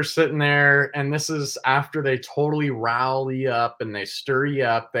 we're sitting there, and this is after they totally rile you up and they stir you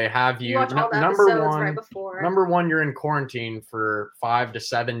up. They have you number one, you're in quarantine for 5 to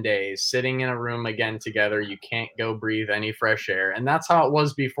 7 days, sitting in a room again together. You can't go breathe any fresh air, and that's how it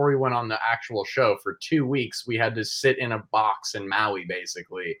was before we went on the actual show. For 2 weeks, we had to sit in a box in Maui,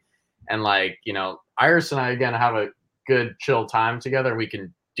 basically, and like, you know, Iris and I again have a good chill time together. We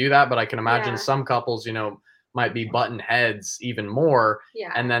can do that, but I can imagine some couples, you know, might be button heads even more.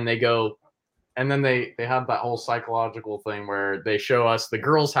 Yeah. And then they go, and then they have that whole psychological thing where they show us the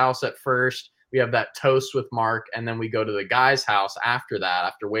girl's house at first. We have that toast with Mark, and then we go to the guy's house after that,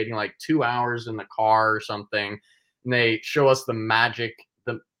 after waiting like 2 hours in the car or something. And they show us the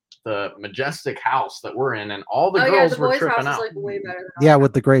majestic house that we're in, and all the girls were tripping out. Like way better than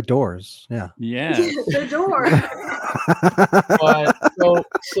with the great doors. Yeah. The door. But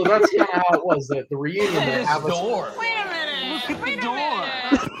so that's kind of how it was. That the reunion. They have door. Wait a minute. Look at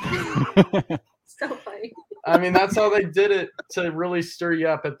the door. So funny. I mean, that's how they did it to really stir you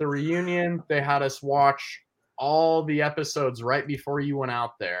up. At the reunion, they had us watch all the episodes right before you went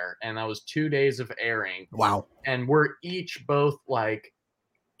out there, and that was 2 days of airing. Wow. And we're each both like,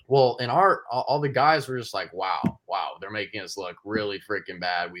 well, in all the guys were just like, wow, they're making us look really freaking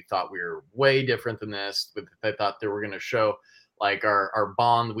bad. We thought we were way different than this, but they thought they were going to show like our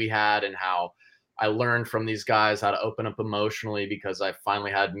bond we had, and how I learned from these guys how to open up emotionally, because I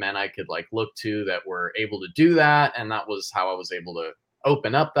finally had men I could like look to that were able to do that. And that was how I was able to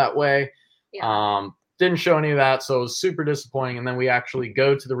open up that way. Yeah. Didn't show any of that, so it was super disappointing. And then we actually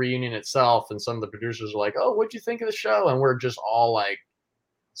go to the reunion itself, and some of the producers are like, "Oh, what'd you think of the show?" And we're just all like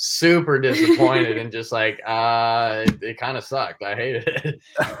super disappointed and just like, it kind of sucked. I hated it.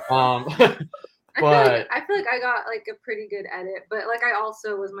 But I feel like I got like a pretty good edit, but like I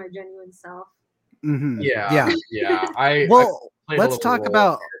also was my genuine self. Mm-hmm. yeah. Well, I let's talk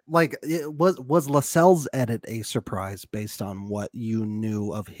about like was Lascelles' edit a surprise based on what you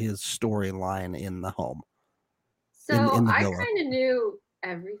knew of his storyline in the home? So in the I villa. kind of knew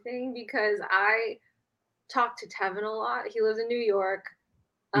everything because I talked to Tevin a lot. He lives in New York.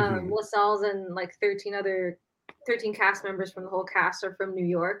 Mhm. Lascelles and like 13 cast members from the whole cast are from New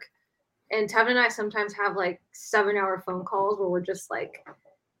York. And Tevin and I sometimes have like 7-hour phone calls where we're just like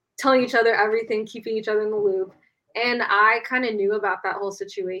telling each other everything, keeping each other in the loop. And I kind of knew about that whole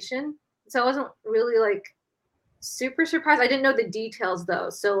situation. So I wasn't really like super surprised. I didn't know the details though.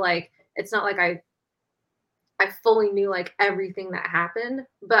 So like, it's not like I fully knew like everything that happened,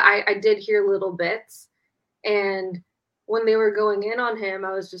 but I did hear little bits. And when they were going in on him,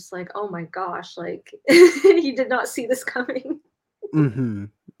 I was just like, oh my gosh, like he did not see this coming. Mm-hmm.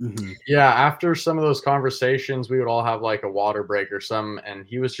 Mm-hmm. Yeah, after some of those conversations, we would all have like a water break or something, and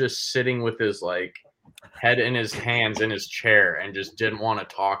he was just sitting with his like head in his hands in his chair and just didn't want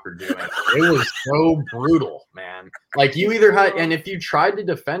to talk or do anything. It was so brutal, man. Like you either had, and if you tried to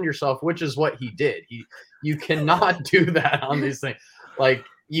defend yourself, which is what he did, you cannot do that on these things. Like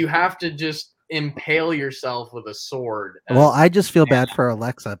you have to just impale yourself with a sword. Well, I just feel bad for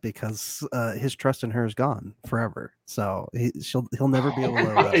Alexa because his trust in her is gone forever. So he'll never be able to.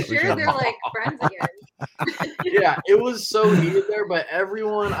 Right. Sure, regain they're it. like friends again. Yeah, it was so heated there, but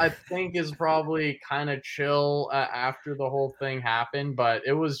everyone I think is probably kind of chill after the whole thing happened. But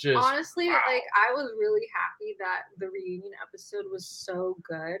it was just Honestly, wow. like I was really happy that the reunion episode was so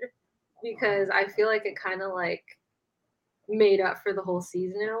good because I feel like it kind of like made up for the whole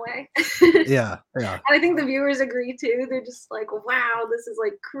season in a way. Yeah, yeah. And I think the viewers agree too. They're just like, wow, this is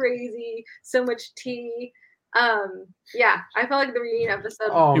like crazy, so much tea. Yeah, I felt like the reunion episode.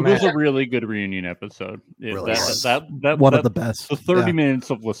 Oh, It man. was a really good reunion episode. Really was. That One of the best. The 30 Yeah. minutes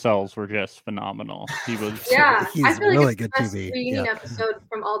of Lascelles were just phenomenal. He was Yeah, He's I feel like really it's the good best TV. reunion Yeah. episode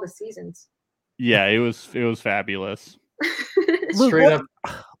from all the seasons. yeah, it was fabulous. Luke, Straight up.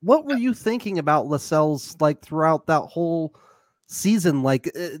 what were you thinking about Lascelles like throughout that whole season? Like,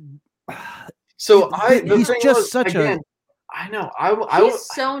 So he's just such a. I know. He's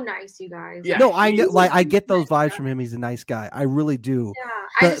so nice, you guys. Yeah, No, I he know, is. like I get those vibes from him. He's a nice guy. I really do.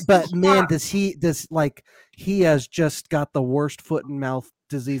 Yeah, But man, he has just got the worst foot and mouth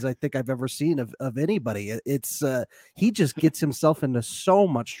disease I think I've ever seen of anybody. It's he just gets himself into so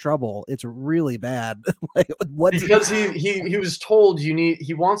much trouble. It's really bad. Like, because he was told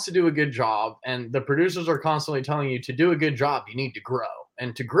he wants to do a good job, and the producers are constantly telling you to do a good job you need to grow,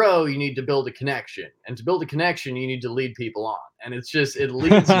 and to grow you need to build a connection, and to build a connection you need to lead people on, and it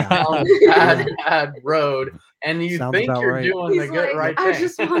leads you down a bad road, and you Sounds think about you're right. doing He's the good like, right I thing.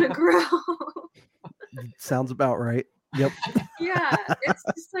 just want to grow. Sounds about right. Yep. Yeah, it's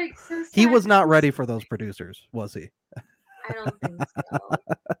just like so sad. He was not ready for those producers, was he? I don't think so.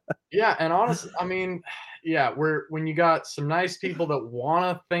 Yeah, and honestly, I mean, yeah, when you got some nice people that want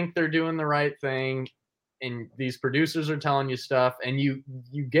to think they're doing the right thing, and these producers are telling you stuff, and you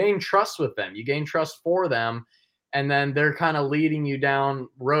gain trust with them, you gain trust for them, and then they're kind of leading you down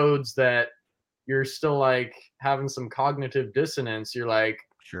roads that you're still like having some cognitive dissonance. You're like,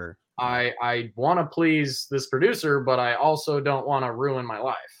 Sure. I want to please this producer, but I also don't want to ruin my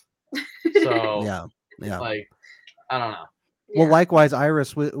life. So Yeah. like, I don't know. Well, Yeah. likewise,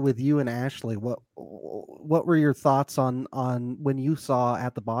 Iris, with you and Ashley, what were your thoughts on when you saw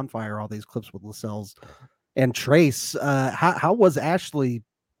at the bonfire all these clips with Lascelles and Trace? How was Ashley,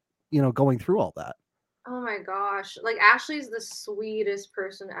 going through all that? Oh my gosh. Like Ashley's the sweetest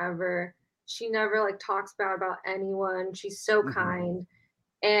person ever. She never like talks bad about anyone. She's so Mhm. kind.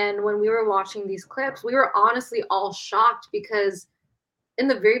 And when we were watching these clips, we were honestly all shocked because in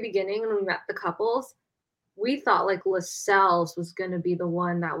the very beginning when we met the couples, we thought like Lascelles was going to be the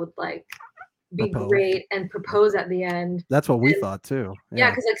one that would like be Propose. great and propose at the end. That's what we And- thought too. Yeah,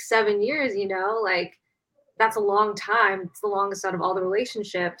 because like 7 years, like that's a long time. It's the longest out of all the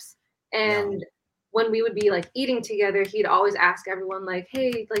relationships. And when we would be like eating together, he'd always ask everyone like,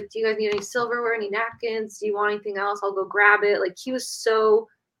 hey, like, do you guys need any silverware, any napkins? Do you want anything else? I'll go grab it. Like, he was so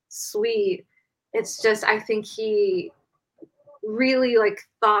sweet. It's just, I think he really like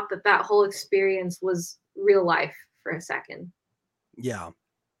thought that whole experience was real life for a second. Yeah.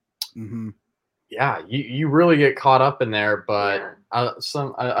 Mm-hmm. Yeah, you really get caught up in there, but Yeah.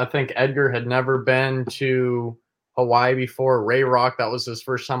 I think Edgar had never been to Hawaii before. Ray Rock, that was his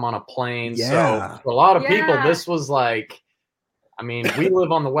first time on a plane. Yeah. So for a lot of people, Yeah. this was like, I mean, we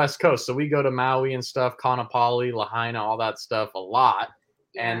live on the West Coast, so we go to Maui and stuff, Kaanapali, Lahaina, all that stuff a lot.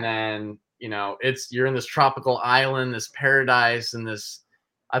 Yeah. And then, you know, you're in this tropical island, this paradise, and this,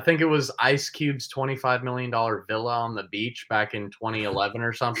 I think it was Ice Cube's $25 million villa on the beach back in 2011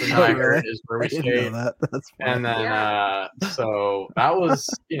 or something. That I heard is where we I didn't know stayed. that. That's funny. And then, so that was,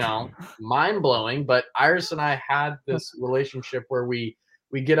 you know, mind blowing. But Iris and I had this relationship where we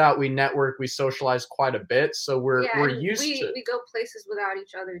get out, we network, we socialize quite a bit. So we're used to. We go places without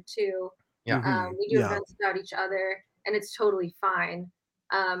each other too. Yeah. We do events without each other, and it's totally fine.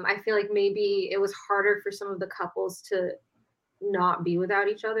 I feel like maybe it was harder for some of the couples to not be without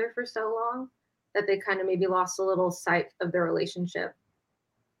each other for so long that they kind of maybe lost a little sight of their relationship.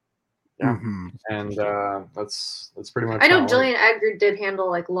 Yeah. And that's pretty much. I know Jillian Edgar did handle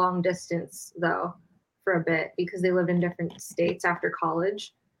like long distance though for a bit because they lived in different states after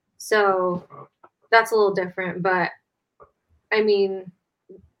college. So that's a little different, but I mean,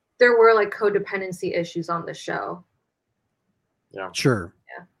 there were like codependency issues on the show. Yeah. Sure.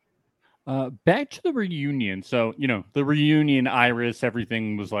 Back to the reunion. So, you know, the reunion, Iris,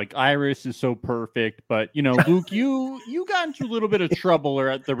 everything was like, Iris is so perfect. But, you know, Luke, you got into a little bit of trouble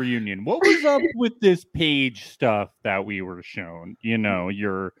at the reunion. What was up with this Paige stuff that we were shown? You know,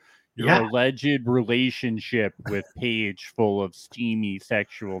 your alleged relationship with Paige full of steamy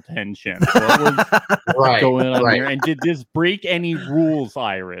sexual tension. What was going on there? And did this break any rules,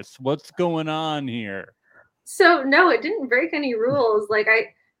 Iris? What's going on here? So, no, it didn't break any rules. Like,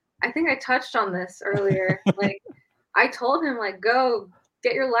 I think I touched on this earlier. Like, I told him, like, go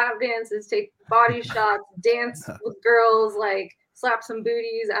get your lap dances, take body shots, dance with girls, like, slap some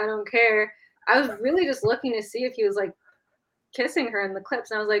booties. I don't care. I was really just looking to see if he was, like, kissing her in the clips.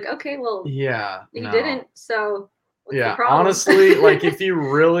 And I was like, okay, well, he didn't. So, what's the problem? Honestly, like, if you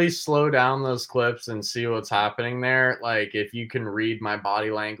really slow down those clips and see what's happening there, like, if you can read my body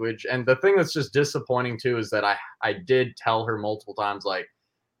language. And the thing that's just disappointing, too, is that I did tell her multiple times, like,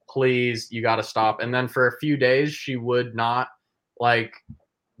 please, you got to stop. And then for a few days, she would not like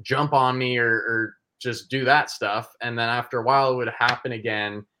jump on me or just do that stuff. And then after a while, it would happen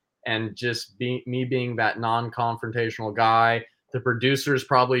again. And just me being that non-confrontational guy, the producers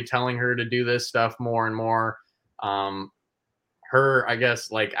probably telling her to do this stuff more and more. Her, I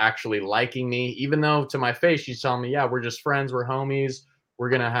guess, like actually liking me, even though to my face, she's telling me, yeah, we're just friends. We're homies.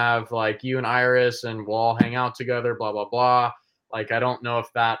 We're going to have like you and Iris and we'll all hang out together, blah, blah, blah. Like, I don't know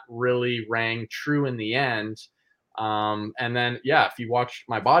if that really rang true in the end. And then, yeah, if you watch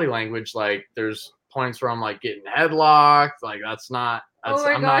my body language, like there's points where I'm like getting headlocked. Like I'm not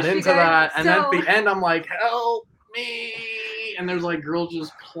into that. And then at the end, I'm like, help me. And there's like girls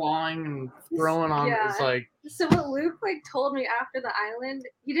just clawing and throwing on. Yeah. It's like. So what Luke like told me after the island,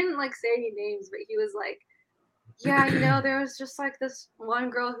 he didn't like say any names, but he was like, yeah, you know, there was just like this one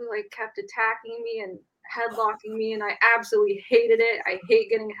girl who like kept attacking me and headlocking me, and I absolutely hated it. I hate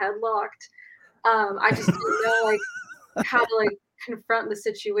getting headlocked. I just didn't know like how to like confront the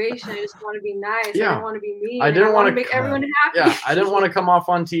situation. I just want to be nice. Yeah. I didn't want to be mean. I didn't want to make everyone happy. Yeah, I didn't want to come off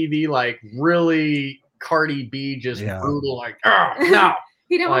on TV like really Cardi B, just brutal, like no.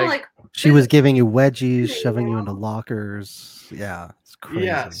 He didn't want to like. She was giving you wedgies, shoving you into lockers. Yeah, it's crazy.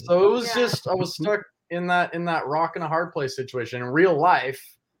 Yeah, so it was just I was stuck in that rock and a hard place situation. In real life,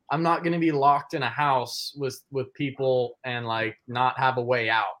 I'm not going to be locked in a house with people and like not have a way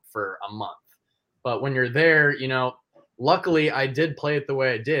out for a month. But when you're there, you know, luckily I did play it the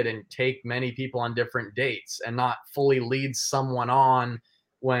way I did and take many people on different dates and not fully lead someone on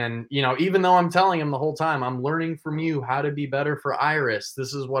when, you know, even though I'm telling him the whole time, I'm learning from you how to be better for Iris.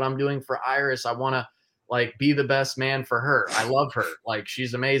 This is what I'm doing for Iris. I want to like be the best man for her. I love her. Like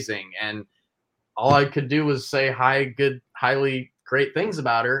she's amazing. And all I could do was say highly great things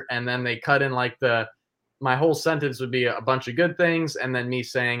about her. And then they cut in like my whole sentence would be a bunch of good things. And then me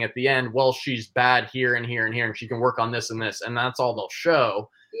saying at the end, well, she's bad here and here and here, and she can work on this and this. And that's all they'll show.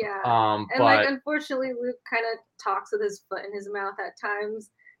 Yeah. And like, unfortunately, Luke kind of talks with his foot in his mouth at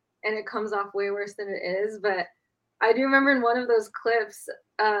times, and it comes off way worse than it is. But I do remember in one of those clips,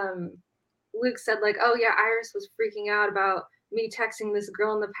 Luke said like, "Oh yeah, Iris was freaking out about me texting this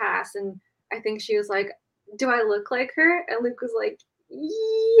girl in the past," and I think she was like, "Do I look like her?" And Luke was like,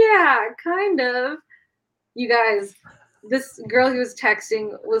 "Yeah, kind of." You guys, this girl he was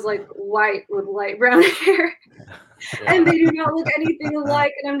texting was like white with light brown hair. And they do not look anything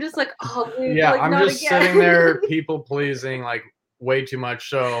alike. And I'm just like, oh, Luke, Yeah, like, I'm not just again. sitting there people pleasing like way too much.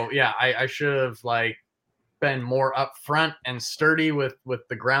 So yeah, I should have like been more upfront and sturdy with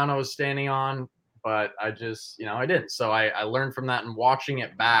the ground I was standing on, but I just, I didn't. So I learned from that, and watching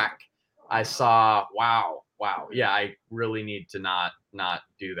it back, I saw, wow, yeah, I really need to not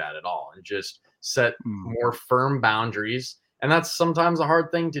do that at all, and just set more firm boundaries. And that's sometimes a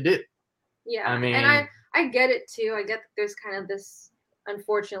hard thing to do. Yeah, I mean, and I get it too. I get that there's kind of this,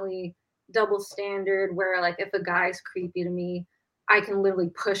 unfortunately, double standard where like if a guy's creepy to me, I can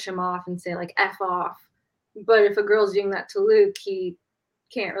literally push him off and say like F off. But if a girl's doing that to Luke, he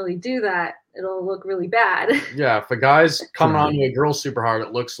can't really do that. It'll look really bad. Yeah, if a guy's coming on you a girl super hard,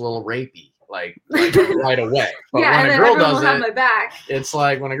 it looks a little rapey, like right away. But yeah, when and a girl everyone does will have it, my back. it's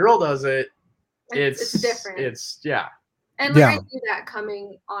like when a girl does it, It's different. Yeah. And like I knew that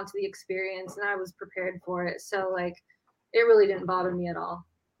coming onto the experience, and I was prepared for it. So like, it really didn't bother me at all.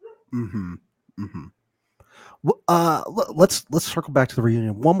 Let's circle back to the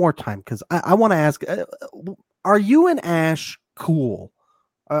reunion one more time, because I want to ask: are you and Ash cool?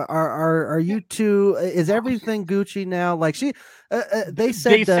 Are you two? Is everything Gucci now? Like they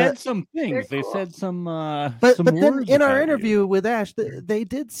said some things. They said some. But some then in our about interview you. with Ash, they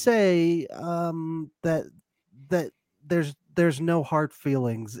did say that there's no hard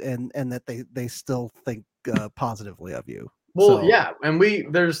feelings, and that they still think positively of you. Well, So- yeah, and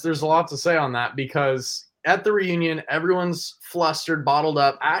there's a lot to say on that, because at the reunion, everyone's flustered, bottled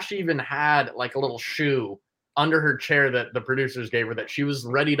up. Ash even had like a little shoe under her chair that the producers gave her that she was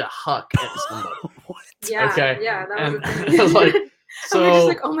ready to huck at somebody. What? Yeah, Okay. yeah, that And was the thing. I was like, So we're just so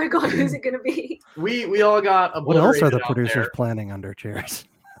like, oh my god, who's it gonna be? we all got What else obliterated are the out producers there. planning under chairs?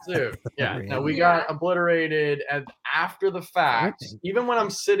 Dude, yeah, no, we Yeah. got obliterated, and after the fact, Frightening. even when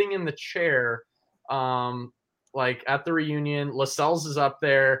I'm sitting in the chair, like at the reunion, Lascelles is up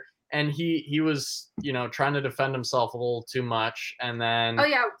there, and he was, trying to defend himself a little too much, and then Oh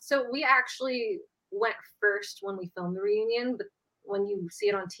yeah, so we actually went first when we filmed the reunion, but when you see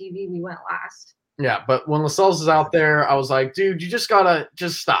it on TV, we went last. yeah, but when Lascelles is out there, I was like, dude, you just gotta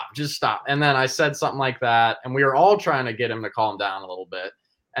stop. And then I said something like that, and we were all trying to get him to calm down a little bit.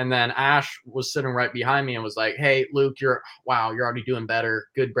 And then Ash was sitting right behind me and was like, hey, Luke, you're already doing better.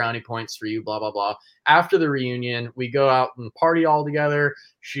 Good brownie points for you, blah, blah, blah. After the reunion, we go out and party all together.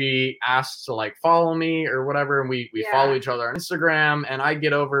 She asks to like follow me or whatever, and we follow each other on Instagram. And I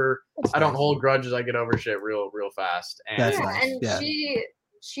get over, I don't hold grudges. I get over shit real fast. And That's yeah, nice. and Yeah.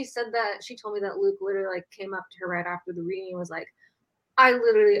 she said that, she told me that Luke literally like came up to her right after the reunion, was like, I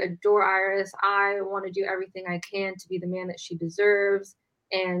literally adore Iris. I want to do everything I can to be the man that she deserves.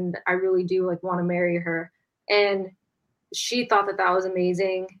 And I really do like want to marry her. And she thought that was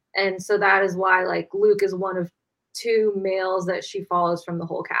amazing. And so that is why like Luke is one of two males that she follows from the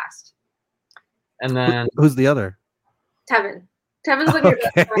whole cast. And then Who's the other? Tevin's like your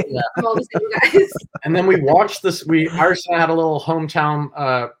best friend from all the single guys. And then we watched this. Iris and I had a little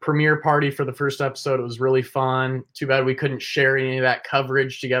hometown premiere party for the first episode. It was really fun. Too bad we couldn't share any of that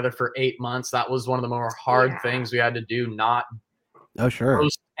coverage together for 8 months. That was one of the more hard things we had to do, not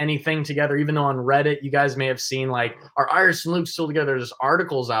post anything together. Even though on Reddit, you guys may have seen like, are Iris and Luke still together? There's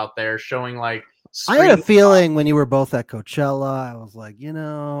articles out there showing like. I had a feeling when you were both at Coachella, I was like, I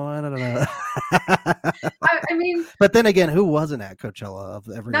don't know. I mean, but then again, who wasn't at Coachella of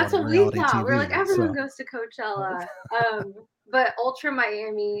everyone? That's what in we reality thought. TV, We're like, everyone so. goes to Coachella. But Ultra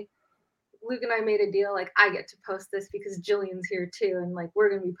Miami, Luke and I made a deal. Like, I get to post this because Jillian's here too, and like we're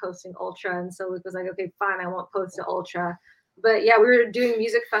gonna be posting Ultra. And so Luke was like, okay, fine, I won't post to Ultra. But yeah, we were doing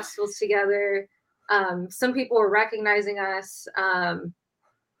music festivals together. Some people were recognizing us.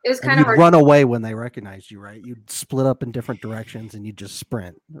 It was kind of hard. Run away when they recognized you, right? You'd split up in different directions and you just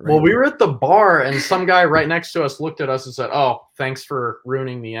sprint. Right? Well, we were at the bar and some guy right next to us looked at us and said, "Oh, thanks for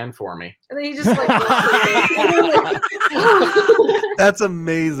ruining the end for me." And then he just like, like that's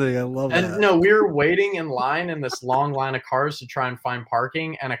amazing. I love that. And no, we were waiting in line in this long line of cars to try and find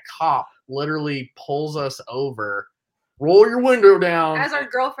parking, and a cop literally pulls us over. Roll your window down. As our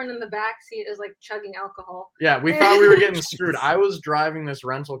girlfriend in the back seat is like chugging alcohol. Yeah, we thought we were getting screwed. I was driving this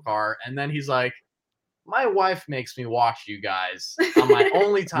rental car, and then he's like, "My wife makes me watch you guys on my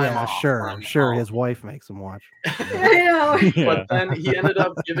only time off." Sure. His wife makes him watch. I know. Yeah. But then he ended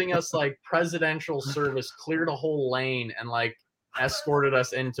up giving us like presidential service, cleared a whole lane, and like escorted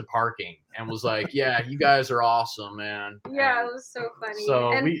us into parking and was like, "Yeah, you guys are awesome, man." Yeah, And it was so funny.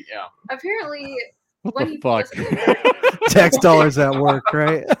 so and apparently, What when the he pulled fuck? us over, Tax dollars at work,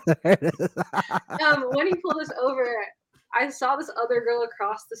 right? when he pulled us over, I saw this other girl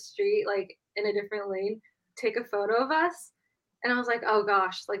across the street, like in a different lane, take a photo of us, and I was like, "Oh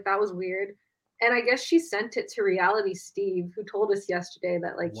gosh, like that was weird." And I guess she sent it to Reality Steve, who told us yesterday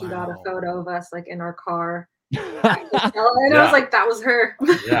that like he got a Wow. photo of us like in our car. And I Yeah. was like, "That was her."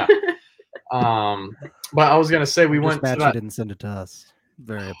 Yeah. But I was gonna say we I'm went just to mad she that. didn't send it to us.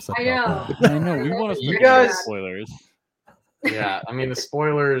 Very upset I about know. that. I know. We want to You spoil guys- the spoilers. Yeah, I mean the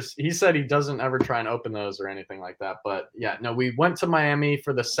spoilers. He said he doesn't ever try and open those or anything like that. But yeah, no, we went to Miami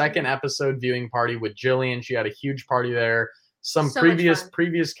for the second episode viewing party with Jillian. She had a huge party there. Some So much fun.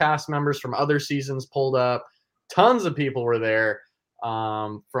 previous cast members from other seasons pulled up. Tons of people were there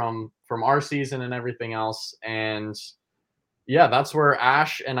from our season and everything else. And yeah, that's where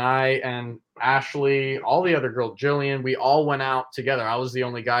Ash and I and Ashley, all the other girls, Jillian, we all went out together. I was the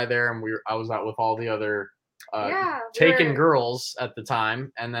only guy there, and I was out with all the other Yeah, taken girls at the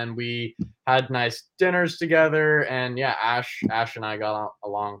time, and then we had nice dinners together. And yeah, Ash and I got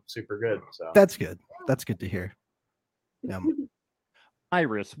along super good. So That's good. That's good to hear. Yeah.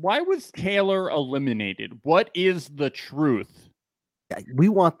 Iris, why was Taylor eliminated? What is the truth? We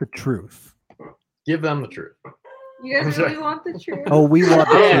want the truth. give them the truth. You guys really want the truth? Oh, we want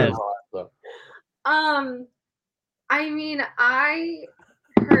the Yes. truth. I mean, I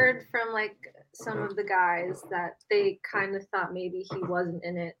heard from like some of the guys that they kind of thought maybe he wasn't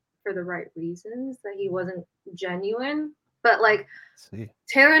in it for the right reasons, that he wasn't genuine. But like See.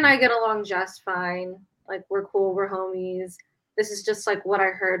 Taylor and I get along just fine. Like we're cool, we're homies. This is just like what I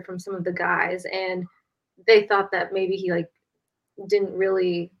heard from some of the guys, and they thought that maybe he like didn't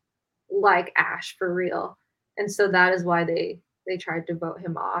really like Ash for real. And so that is why they tried to vote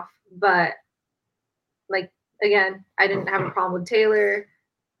him off. But like again, I didn't have a problem with Taylor.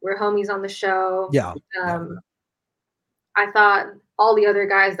 We're homies on the show. Yeah. I thought all the other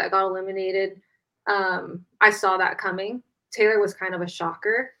guys that got eliminated, I saw that coming. Taylor was kind of a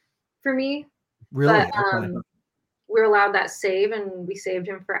shocker for me. Really? But Okay. we were allowed that save, and we saved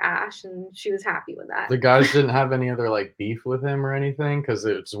him for Ash, and she was happy with that. The guys didn't have any other like beef with him or anything, because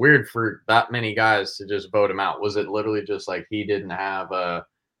it's weird for that many guys to just vote him out. Was it literally just like he didn't have a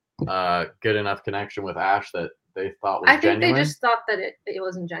good enough connection with Ash that they thought was I think genuine? they just thought that it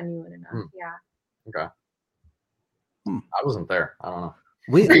wasn't genuine enough. Hmm. Yeah. Okay. Hmm. I wasn't there. I don't know.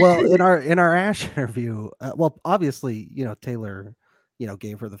 Well, in our Ash interview, well, obviously, Taylor,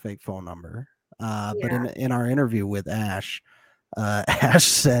 gave her the fake phone number. But in our interview with Ash, Ash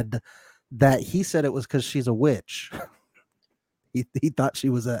said that he said it was because she's a witch. he thought she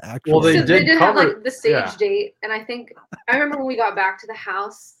was an actual. Well, they So they did did have cover- like the stage yeah. date, and I remember when we got back to the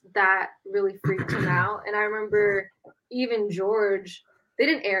house, that really freaked him out. And I remember even George, they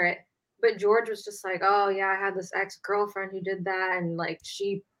didn't air it, but George was just like, "Oh yeah, I had this ex-girlfriend who did that, and like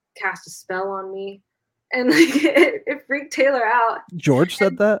she cast a spell on me," and like it freaked Taylor out. George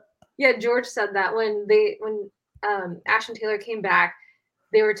said that. Yeah, George said that when Ash and Taylor came back,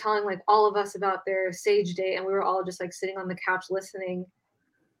 they were telling like all of us about their sage date, and we were all just like sitting on the couch listening.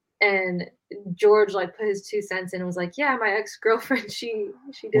 And George like put his 2 cents in and was like, "Yeah, my ex-girlfriend, she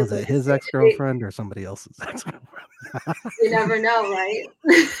did." Was it his ex-girlfriend or somebody else's ex-girlfriend? You never know, right?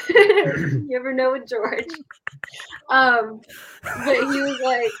 You never know with George. But he was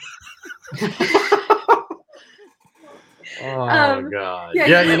like, Oh god. yeah,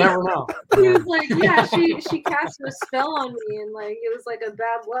 Yeah, he you was- never know. he was like, "Yeah, she cast a spell on me, and like it was like a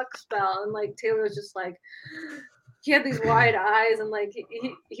bad luck spell." And like Taylor was just like, he had these wide eyes, and like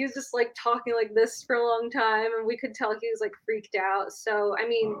he was just like talking like this for a long time, and we could tell he was like freaked out. So I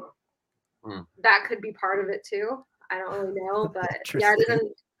mean, that could be part of it too. I don't really know, but yeah,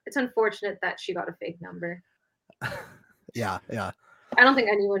 it's unfortunate that she got a fake number. Yeah. I don't think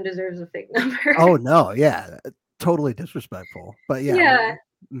anyone deserves a fake number. Oh no, yeah, totally disrespectful. But yeah. Yeah.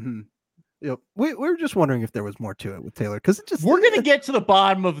 Mm-hmm. Yep. We were just wondering if there was more to it with Taylor, because it just We're gonna get to the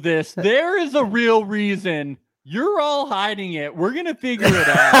bottom of this. There is a real reason. You're all hiding it. We're gonna figure it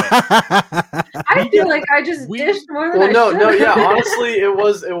out. I feel like I just dished more than I Well, no, should. yeah. Honestly, it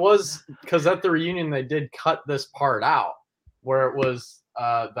was because at the reunion they did cut this part out where it was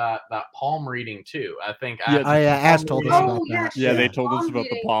that palm reading too. I think. Yeah, Ash told us Oh, about yeah, that. Yeah, they Yeah. told us about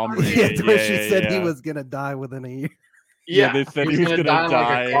the palm Yeah, reading. Where she said he yeah. was gonna die within a year. Yeah, they said he he was was gonna gonna die in, like,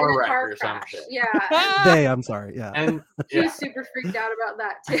 die. a In car a wreck car or some crash. shit. Yeah. I'm sorry. Yeah. And He yeah. was super freaked out about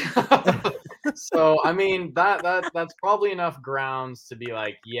that too. So I mean that's probably enough grounds to be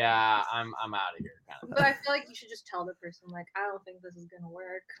like, yeah, I'm out of here. Kind of. But I feel like you should just tell the person, like, I don't think this is gonna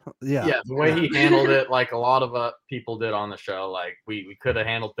work. Yeah. Yeah, the way he handled it, like a lot of people did on the show, like we could have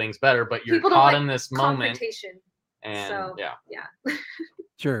handled things better, but you're People don't caught like in this moment, Confrontation. and So yeah.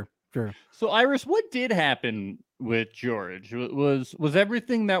 Sure. So Iris, what did happen with George? Was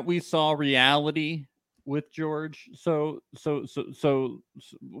everything that we saw reality with George? So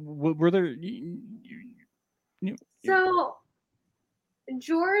were there? So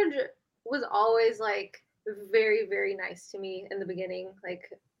George was always like very, very nice to me in the beginning. Like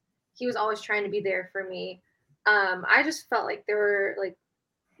he was always trying to be there for me. I just felt like there were like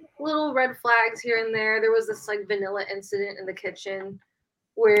little red flags here and there. There was this like vanilla incident in the kitchen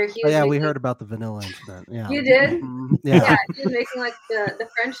where he Oh, was yeah, we making- heard about the vanilla incident. Yeah. You did? Mhm. Yeah, Yeah. he was making like the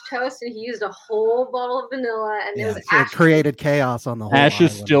French toast, and he used a whole bottle of vanilla, and it Yeah. was It actually created chaos on the whole Ash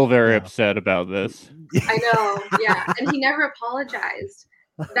is island. still very Yeah. upset about this. I know, yeah. And he never apologized.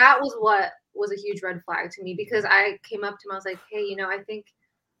 That was what was a huge red flag to me because I came up to him, I was like, hey, I think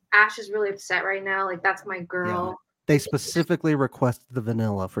Ash is really upset right now. Like, that's my girl. They specifically requested the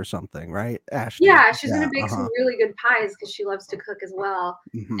vanilla for something, right? Ash did. Yeah, she's Yeah, gonna bake some really good pies because she loves to cook as well.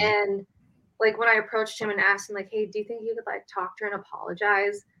 Mhm. And like when I approached him and asked him, like, hey, do you think you could like talk to her and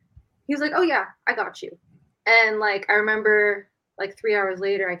apologize? He was like, oh yeah, I got you. And like I remember like 3 hours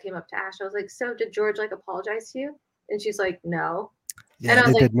later I came up to Ash. I was like, so did George like apologize to you? And she's like, no. Yeah, and I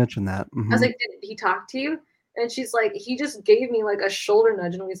they was did mention that. I was Mhm. like, did he talk to you? And she's like, he just gave me like a shoulder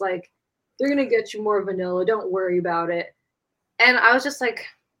nudge and he's like, they're gonna get you more vanilla, don't worry about it. And I was just like,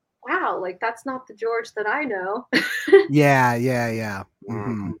 wow, like that's not the George that I know. Yeah.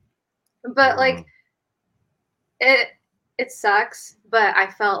 Mhm. But like it sucks, but I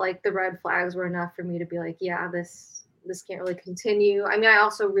felt like the red flags were enough for me to be like, yeah, this can't really continue. I mean, I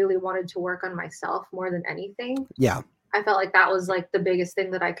also really wanted to work on myself more than anything. Yeah. I felt like that was like the biggest thing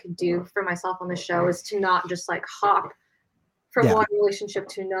that I could do for myself on the show is to not just like hop from Yeah. one relationship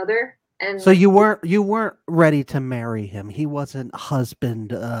to another. And So you weren't ready to marry him. He wasn't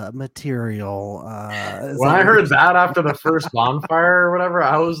husband material. When I heard that after the first bonfire or whatever,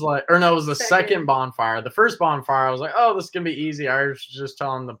 I was like, or no, it was the second bonfire. The first bonfire, I was like, oh, this can be easy. I was just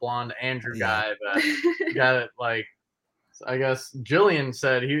telling the blonde Andrew guy that got it. Like, I guess Jillian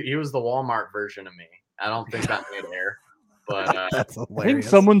said he was the Walmart version of me. I don't think that made air, but that's I think hilarious.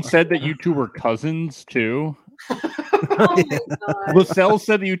 someone said that you two were cousins too. oh my god. Lascelles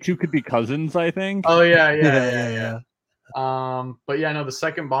said that you two could be cousins, I think. oh yeah. But yeah, no, the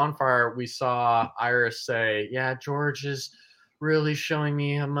second bonfire we saw Iris say, yeah, George is really showing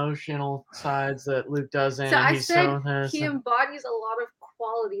me emotional sides that Luke doesn't. So I He's said so he embodies a lot of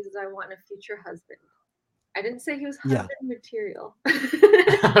qualities that I want in a future husband. I didn't say he was husband material.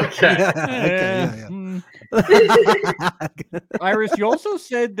 okay. Yeah. Iris, you also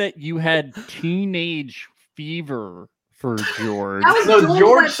said that you had teenage fever for George. That was No,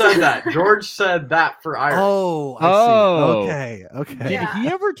 George said that. that. George said that for Iris. Oh, I Oh. see. Okay. Did Yeah. he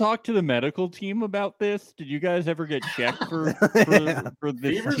ever talk to the medical team about this? Did you guys ever get checked for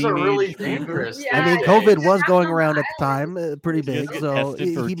this Fevers are really teenage fever? dangerous. Yeah, I mean, these COVID days. was going National around at the Island. time, pretty Did you big, get so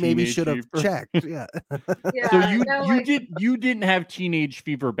tested for he maybe teenage should have fever? checked. Yeah. Yeah, So no, like, you didn't have teenage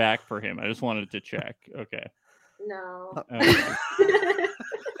fever back for him. I just wanted to check. Okay. no. Okay.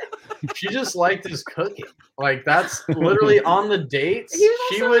 She just liked his cooking. Like that's literally on the dates. He was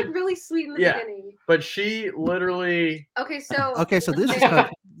She also would, like really sweet in the yeah. beginning. but she literally. Okay, so Okay, so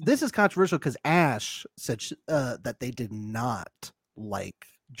this is controversial because Ash said that they did not like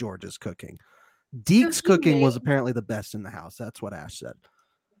George's cooking. Deke's he cooking was made- apparently the best in the house. That's what Ash said.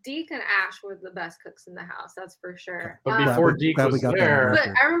 Deke and Ash were the best cooks in the house, that's for sure. But Glad before we- Deke glad we was got that on there,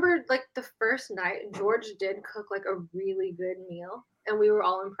 record. But I remember like the first night, George did cook like a really good meal, and we were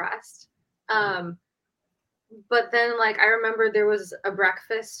all impressed. But then like I remember there was a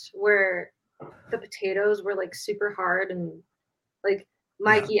breakfast where the potatoes were like super hard, and like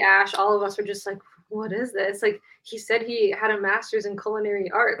Mikey, Ash, all of us were just like, "What is this?" Like he said he had a master's in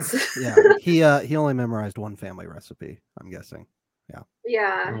culinary arts. Yeah, he only memorized one family recipe, I'm guessing. Yeah,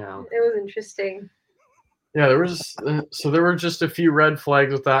 Yeah. it was interesting. yeah, there was so there were just a few red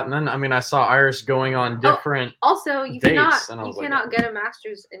flags with that, and then I mean I saw Iris going on different. Also, you Dates, and I cannot was like, get a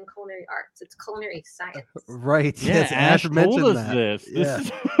master's in culinary arts. It's culinary science. Right. Yeah, yes, Ash told mentioned us that. this. Yeah. This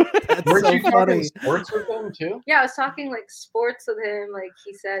is That's Weren't so you funny. talking sports with him too? Yeah, I was talking like sports with him. Like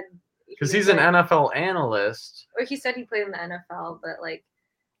he said, Because he he's an played- NFL analyst. or he said he played in the NFL, but like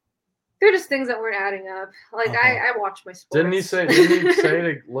they're just things that weren't adding up. Like I watch my sports. Didn't he say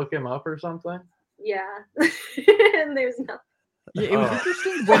to look him up or something? Yeah. And there's nothing. Yeah, it was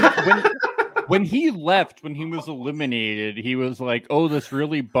interesting when he left, when he was eliminated, he was like, "Oh, this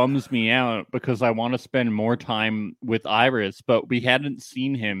really bums me out because I want to spend more time with Iris," but we hadn't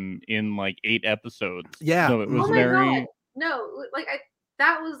seen him in like 8 episodes. Yeah. So it was Oh my very God. No, like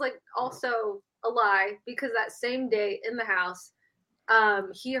that was like also a lie, because that same day in the house,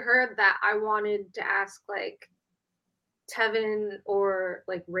 he heard that I wanted to ask like Tevin or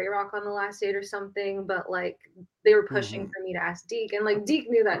like Ray Rock on the last date or something, but like they were pushing for me to ask Deke, and like Deke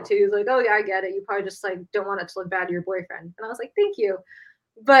knew that too. He's like, "Oh yeah, I get it. You probably just like don't want it to look bad to your boyfriend." And I was like, "Thank you,"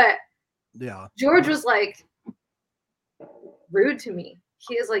 but Yeah. George was like rude to me.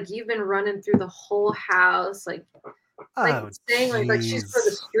 He is like, "You've been running through the whole house, like saying like she's for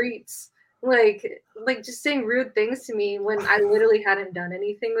the streets, like just saying rude things to me when I literally hadn't done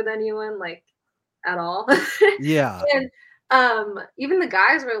anything with anyone like at all." Yeah. And even the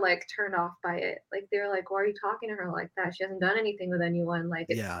guys were like turned off by it. Like they were like, "Why are you talking to her like that? She hasn't done anything with anyone. Like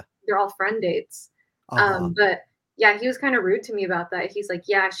they're all friend dates." But yeah, he was kind of rude to me about that. He's like,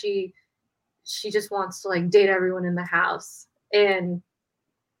 "Yeah, she just wants to like date everyone in the house." And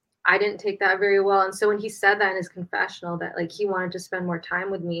I didn't take that very well. And so when he said that in his confessional that like he wanted to spend more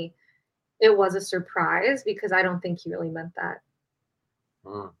time with me, it was a surprise because I don't think he really meant that.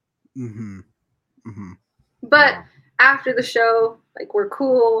 But after the show, like we're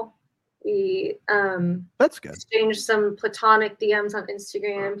cool. We that's good. Exchanged some platonic DMs on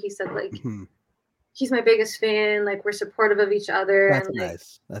Instagram. He said like he's my biggest fan. Like we're supportive of each other. That's and like,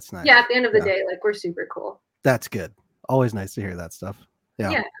 nice. That's nice. Yeah, at the end of the day, like we're super cool. That's good. Always nice to hear that stuff.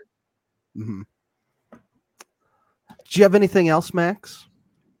 Yeah. Yeah. Do you have anything else, Max?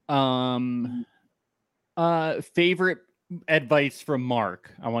 Favorite advice from Mark.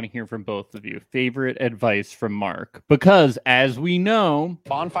 I want to hear from both of you. Favorite advice from Mark, because as we know,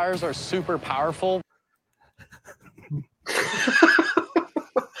 bonfires are super powerful.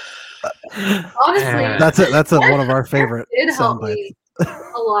 Honestly, that's one of our favorite. It helped me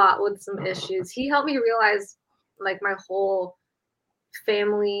a lot with some issues. He helped me realize like my whole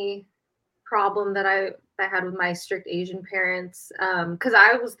family problem that I had with my strict Asian parents, because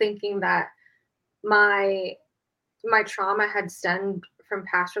I was thinking that my trauma had stemmed from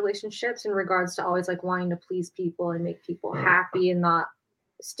past relationships in regards to always like wanting to please people and make people happy and not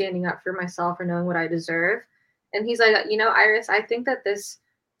standing up for myself or knowing what I deserve. And he's like, "You know, Iris, I think that this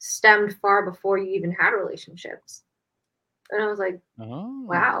stemmed far before you even had relationships." And I was like,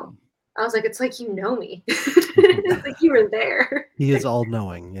 wow. I was like, it's like, you know me. It's like you were there. He is all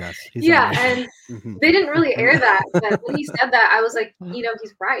knowing. Yes. And they didn't really air that. But when he said that, I was like, you know,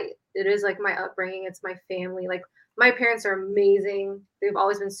 he's right. It is like my upbringing. It's my family. Like my parents are amazing. They've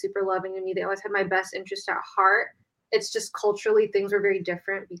always been super loving to me. They always had my best interest at heart. It's just culturally things were very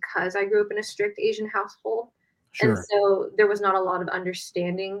different because I grew up in a strict Asian household. Sure. And so there was not a lot of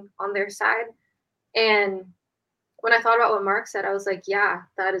understanding on their side. And when I thought about what Mark said, I was like, yeah,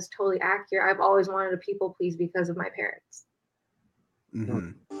 that is totally accurate. I've always wanted to people please because of my parents.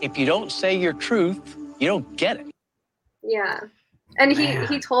 If you don't say your truth, you don't get it. Yeah. And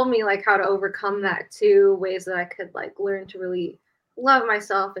he told me like how to overcome that too, ways that I could like learn to really love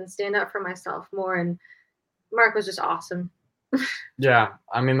myself and stand up for myself more. And Mark was just awesome. Yeah.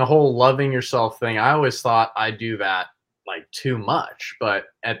 I mean, the whole loving yourself thing, I always thought I do that like too much, but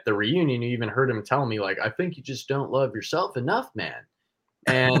at the reunion, you even heard him tell me like, "I think you just don't love yourself enough, man."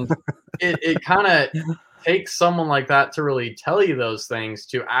 And it kind of takes someone like that to really tell you those things,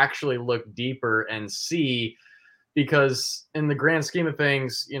 to actually look deeper and see, because in the grand scheme of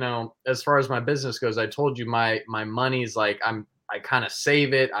things, you know, as far as my business goes, I told you my money's like, I kind of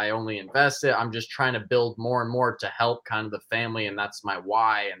save it. I only invest it. I'm just trying to build more and more to help kind of the family. And that's my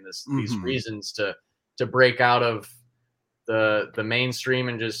why. And these reasons to break out of the mainstream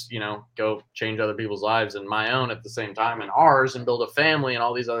and just, you know, go change other people's lives and my own at the same time and ours, and build a family and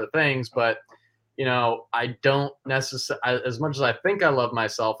all these other things. But, you know, I don't necessarily, as much as I think I love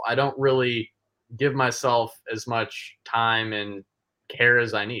myself, I don't really give myself as much time and care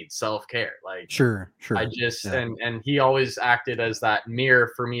as I need. Self-care. Like, sure. I just, and he always acted as that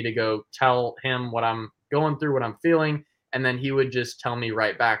mirror for me to go tell him what I'm going through, what I'm feeling. And then he would just tell me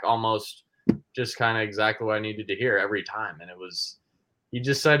right back, almost just kind of exactly what I needed to hear every time. And it was, he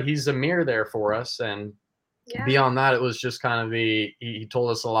just said he's a mirror there for us. And beyond that, it was just kind of he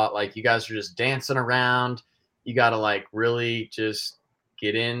told us a lot, like, you guys are just dancing around. You got to like really just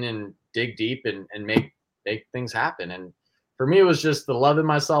get in and dig deep and make things happen. And for me, it was just the loving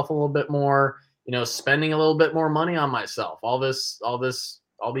myself a little bit more, you know, spending a little bit more money on myself, all this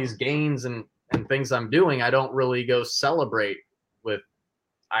gains and things I'm doing, I don't really go celebrate with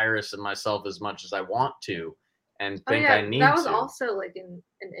Iris and myself as much as I want to and think I need to. That was also like an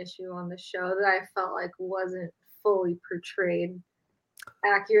issue on the show that I felt like wasn't fully portrayed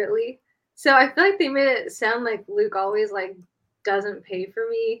accurately. So I feel like they made it sound like Luke always like doesn't pay for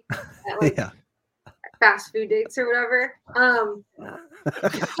me at like fast food dates or whatever.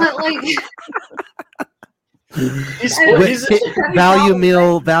 But like value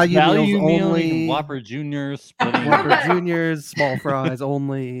meals only, Whopper Juniors, Whopper Juniors, small fries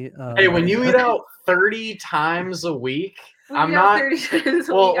only. Hey, when you eat out 30 times a week, I'm not 30 times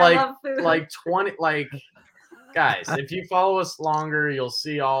a well, week. like 20, like guys, if you follow us longer, you'll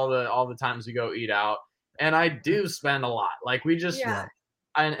see all the times we go eat out, and I do spend a lot. Like we just. Yeah.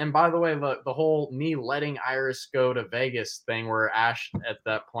 And by the way, the whole me letting Iris go to Vegas thing, where Ash at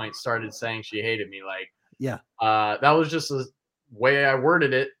that point started saying she hated me, like. Yeah. That was just the way I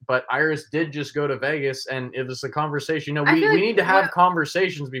worded it. But Iris did just go to Vegas, and it was a conversation. You know, we need to have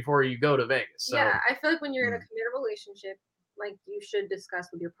conversations before you go to Vegas. So. Yeah, I feel like when you're in a committed relationship, like you should discuss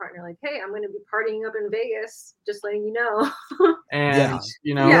with your partner, like, hey, I'm going to be partying up in Vegas, just letting you know. And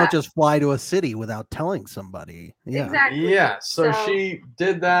you know, you don't just fly to a city without telling somebody. Yeah. Exactly. Yeah. So she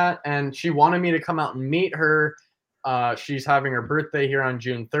did that, and she wanted me to come out and meet her. She's having her birthday here on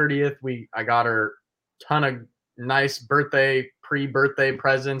June 30th. I got her ton of nice pre-birthday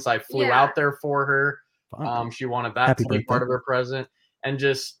presents. I flew out there for her. She wanted that to be part of her present. And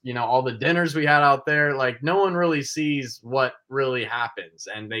just, you know, all the dinners we had out there, like no one really sees what really happens.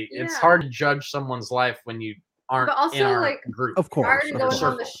 And it's hard to judge someone's life when you aren't in our group. Of course. Prior to going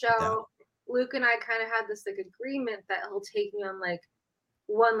on the show, Luke and I kind of had this like agreement that he'll take me on like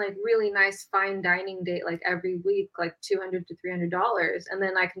one like really nice fine dining date like every week, like $200 to $300. And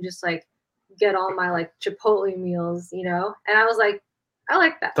then I can just like get all my like Chipotle meals, you know? And I was like, I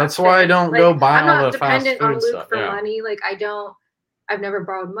like that. That's why I don't go buy all the fast food stuff. I'm not dependent on Luke for money. Like I've never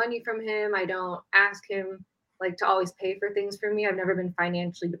borrowed money from him. I don't ask him like to always pay for things for me. I've never been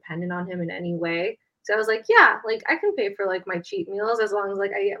financially dependent on him in any way. So I was like, yeah, like I can pay for like my cheap meals as long as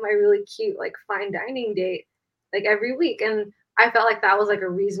like I get my really cute like fine dining date like every week. And I felt like that was like a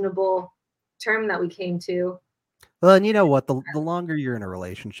reasonable term that we came to. Well, and you know what? The longer you're in a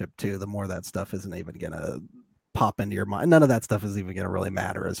relationship too, the more that stuff isn't even gonna pop into your mind. None of that stuff is even gonna really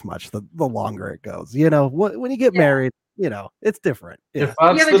matter as much the longer it goes. You know, when you get married, you know, it's different. Yeah. If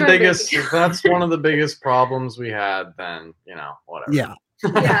that's the biggest, if that's one of the biggest problems we had, then you know, whatever. Yeah.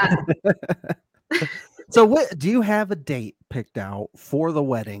 Yeah. So what do you have a date picked out for the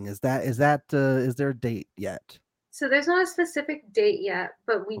wedding? Is there a date yet? So there's not a specific date yet,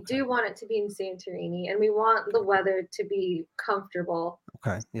 but we do want it to be in Santorini, and we want the weather to be comfortable.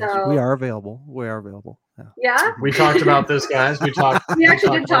 Okay. Yes, we are available. Yeah. We talked about this, guys. We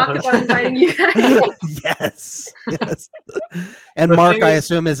actually did talk about inviting you guys. Yes. And Mark, I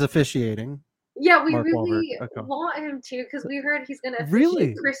assume, is officiating. Yeah, we really want him to, because we heard he's going to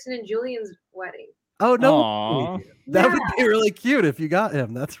officiate Kristen and Julian's wedding. Oh no, that would be really cute if you got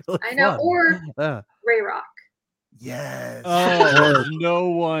him. That's really fun. I know, or Ray Rock. Yes. Oh, no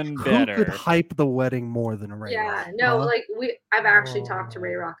one better. Who could hype the wedding more than Ray Rock? Yeah, no, like I've actually talked to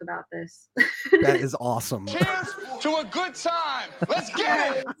Ray Rock about this. That is awesome. Cheers to a good time. Let's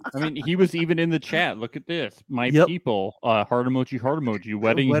get it. I mean, he was even in the chat. Look at this. My people, heart emoji,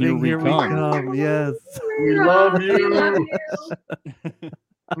 wedding here we come. Yes. We love you.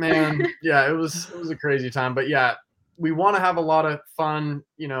 Man, yeah, it was a crazy time, but yeah, we want to have a lot of fun,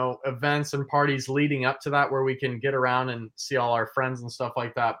 you know, events and parties leading up to that where we can get around and see all our friends and stuff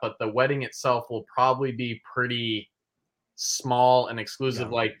like that. But the wedding itself will probably be pretty small and exclusive.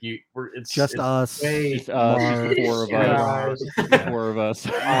 Yeah. Like it's just us. Just the four of us. The four of us.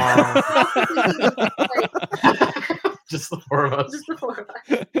 Just the four of us. Just the four of us.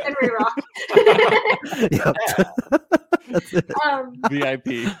 And Ray Rock. That's it. VIP.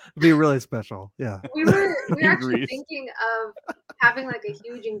 It'd be really special. Yeah. We were actually thinking of having like a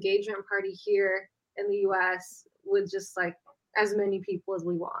huge engagement party here in the US with just like as many people as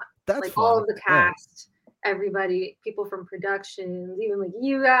we want. That's like fun. all of the cast, everybody, people from productions, even like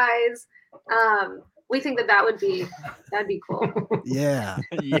you guys. We think that'd be cool. Yeah.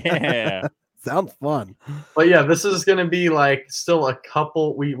 Yeah. Sounds fun. But yeah, this is going to be like still a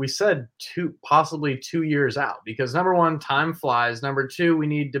couple. We said possibly 2 years out, because number one, time flies. Number two, we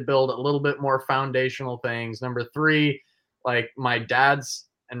need to build a little bit more foundational things. Number three, like my dad's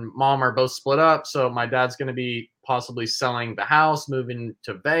and mom are both split up. So my dad's going to be possibly selling the house, moving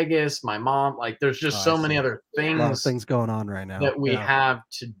to Vegas. My mom, like, there's just so many other A lot of things things going on right now that we have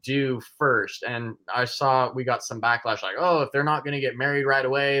to do first. And I saw we got some backlash, like, oh, if they're not going to get married right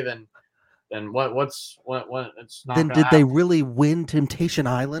away, then what it's not. Then did they really win Temptation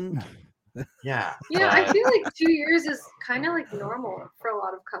Island? Yeah. I feel like 2 years is kind of like normal for a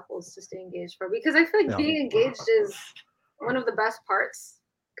lot of couples to stay engaged for, because I feel like being engaged is one of the best parts,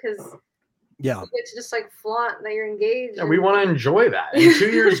 because you get to just like flaunt that you're engaged. Yeah, we want to enjoy that. And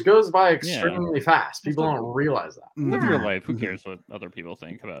 2 years goes by extremely fast. People don't realize that. Live your life. Who cares what other people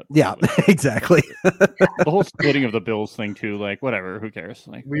think about? Yeah, exactly. The whole splitting of the bills thing too. Like, whatever. Who cares?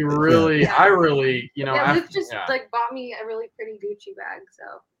 Like, we really, I really, you know, Luke just like bought me a really pretty Gucci bag, so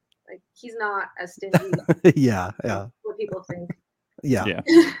like he's not as stingy. Yeah. What people think. Yeah.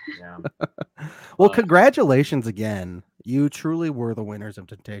 Well, congratulations again. You truly were the winners of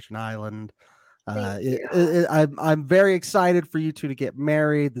Temptation Island. I'm very excited for you two to get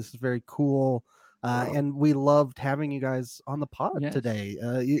married. This is very cool. And we loved having you guys on the pod today.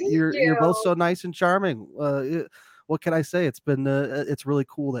 You're both so nice and charming. What can I say? It's been it's really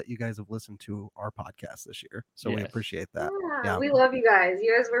cool that you guys have listened to our podcast this year. So we appreciate that. Yeah, we love you guys.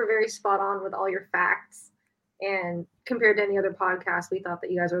 You guys were very spot on with all your facts. And compared to any other podcast, we thought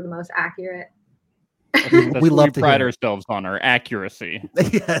that you guys were the most accurate. We love to pride ourselves on our accuracy.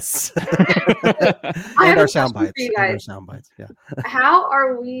 Yes. And our sound bites. Yeah. How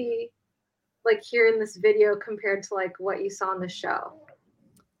are we like here in this video compared to like what you saw in the show?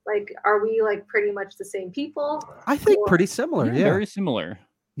 Like, are we like pretty much the same people? I think pretty similar. Yeah. Very similar.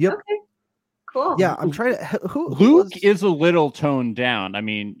 Yep. Okay. Cool. Yeah, I'm trying to. Luke is a little toned down. I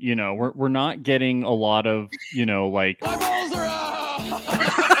mean, you know, we're not getting a lot of, you know, like. My balls are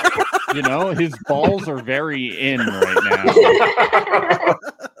out! You know, his balls are very in right now.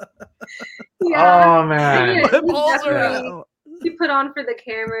 Oh man, my balls are out. He put on for the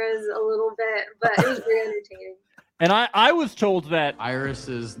cameras a little bit, but it was very entertaining. And I was told that Iris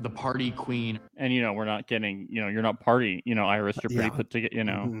is the party queen. And, you know, we're not getting, you know, you're not party, you know, Iris, you're pretty put together, you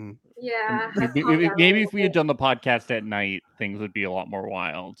know. Mm-hmm. Yeah. Maybe if we had done the podcast at night, things would be a lot more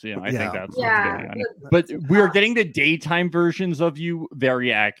wild. You know, I think that's what's going on. But we're getting the daytime versions of you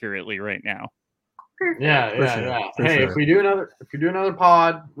very accurately right now. Yeah. Hey, if we do another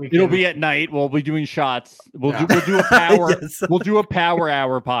pod, it'll be at night. We'll be doing shots. We'll do a power. We'll do a power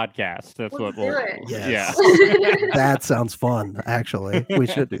hour podcast. That's what we'll do. Yes. That sounds fun. Actually, we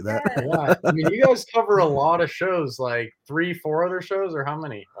should do that. Yeah. I mean, you guys cover a lot of shows, like 3-4 other shows, or how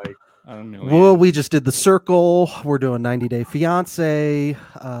many? Like, I don't know. Well, we just did The Circle. We're doing 90 Day Fiance.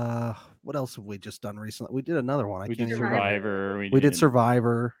 What else have we just done recently? We did another one. We did Survivor. We did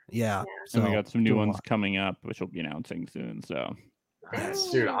Survivor. Yeah. So we got some new ones coming up, which we'll be announcing soon. So,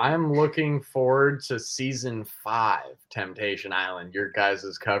 yes, dude, I'm looking forward to season 5, Temptation Island. Your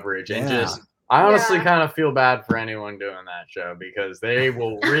guys' coverage, and I honestly kind of feel bad for anyone doing that show because they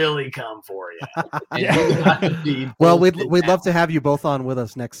will really come for you. Well, we'd love to have you both on with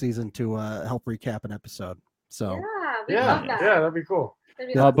us next season to help recap an episode. So that'd be cool.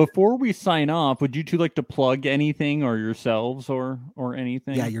 Before we sign off, would you two like to plug anything or yourselves or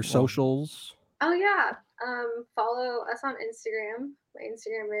anything? Yeah, your socials. Oh yeah. Follow us on Instagram. My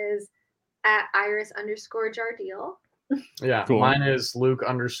Instagram is @Iris_Jardiel. Yeah, cool. Mine is Luke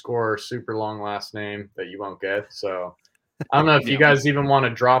 _ super long last name that you won't get. So I don't know if you guys even want to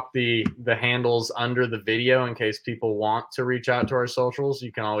drop the handles under the video in case people want to reach out to our socials.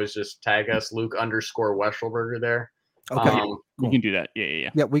 You can always just tag us Luke _Weschelberger there. Okay, we can do that. Yeah.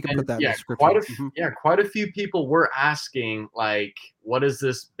 Yeah, we can put that in the description. Quite a few people were asking, like, what is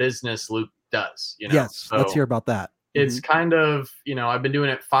this business Luke does? You know? Yes, so let's hear about that. It's kind of, you know, I've been doing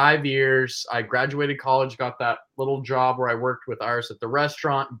it 5 years. I graduated college, got that little job where I worked with Iris at the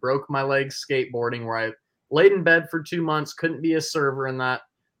restaurant, broke my legs skateboarding, where I laid in bed for 2 months, couldn't be a server in that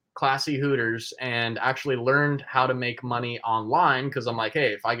classy Hooters, and actually learned how to make money online because I'm like,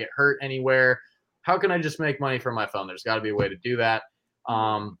 hey, if I get hurt anywhere, how can I just make money from my phone? There's got to be a way to do that.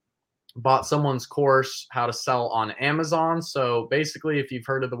 Bought someone's course, how to sell on Amazon. So basically, if you've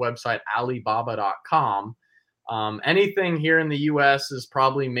heard of the website Alibaba.com, anything here in the US is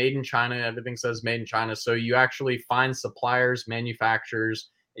probably made in China. Everything says made in China. So you actually find suppliers,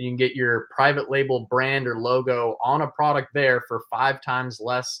 manufacturers, and you can get your private label brand or logo on a product there for 5 times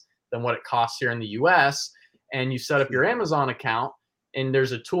less than what it costs here in the US. And you set up your Amazon account, and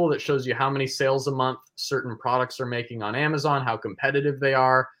there's a tool that shows you how many sales a month certain products are making on Amazon, how competitive they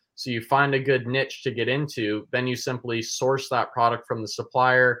are. So you find a good niche to get into. Then you simply source that product from the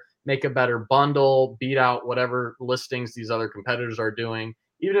supplier, make a better bundle, beat out whatever listings these other competitors are doing.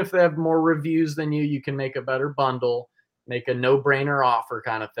 even if they have more reviews than you can make a better bundle, make a no-brainer offer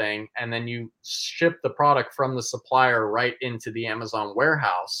kind of thing, and then you ship the product from the supplier right into the Amazon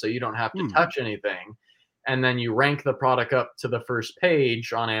warehouse, so you don't have to touch anything. And then you rank the product up to the first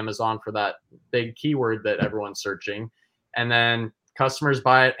page on Amazon for that big keyword that everyone's searching. And then customers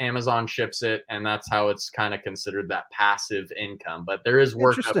buy it, Amazon ships it, and that's how it's kind of considered that passive income. But there is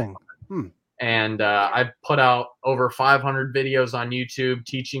work. Interesting. And I've put out over 500 videos on YouTube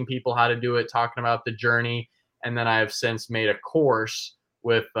teaching people how to do it, talking about the journey. And then I have since made a course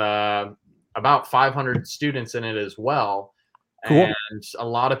with about 500 students in it as well. Cool. And a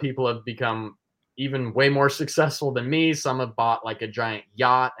lot of people have become even way more successful than me. Some have bought like a giant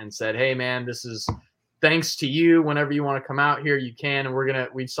yacht and said, hey man, this is thanks to you. Whenever you want to come out here, you can. And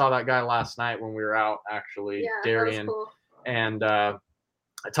we saw that guy last night when we were out, actually, Darian. Cool. And I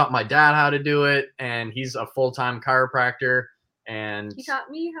taught my dad how to do it, and he's a full-time chiropractor. And he taught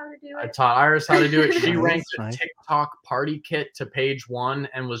me how to do it. I taught Iris how to do it. She ranked a TikTok party kit to page 1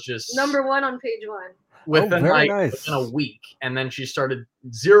 and was just number 1 on page 1. Within within a week. And then she started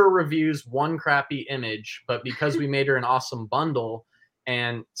 0 reviews, 1 crappy image. But because we made her an awesome bundle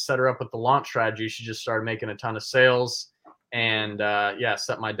and set her up with the launch strategy, she just started making a ton of sales. And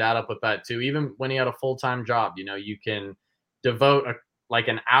set my dad up with that too. Even when he had a full-time job, you can devote like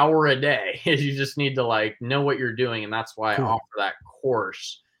an hour a day. You just need to know what you're doing. And that's why I offer that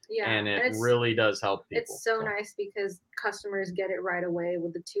course. Yeah. And it really does help people. It's so nice because customers get it right away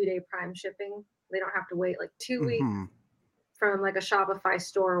with the 2-day Prime shipping. They don't have to wait 2 weeks from a Shopify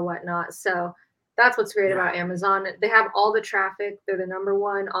store or whatnot. So that's what's great about Amazon. They have all the traffic. They're the number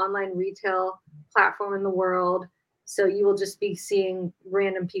 1 online retail platform in the world. So you will just be seeing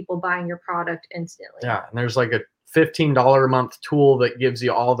random people buying your product instantly. Yeah. And there's a $15 a month tool that gives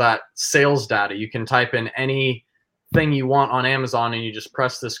you all that sales data. You can type in anything you want on Amazon and you just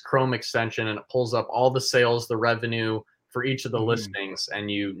press this Chrome extension and it pulls up all the sales, the revenue for each of the listings, and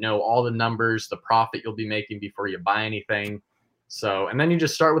all the numbers, the profit you'll be making before you buy anything. So, and then you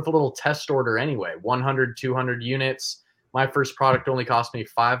just start with a little test order anyway, 100, 200 units. My first product only cost me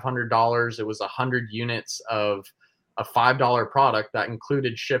 $500. It was 100 units of a $5 product that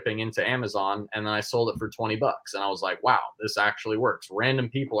included shipping into Amazon. And then I sold it for $20. And I was like, wow, this actually works. Random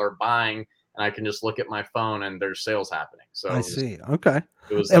people are buying and I can just look at my phone and there's sales happening. So I see. Okay.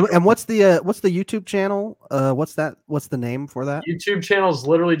 It was and what's the YouTube channel? What's the name for that? YouTube channel is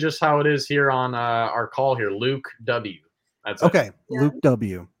literally just how it is here on our call here, Luke W. That's okay. Luke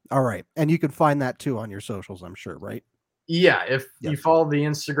W. All right. And you can find that too on your socials, I'm sure, right? Yeah. If you follow the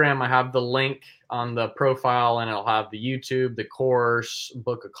Instagram, I have the link on the profile and it'll have the YouTube, the course,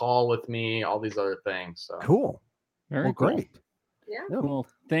 book a call with me, all these other things. So cool. Very cool. Great. Yeah. Well,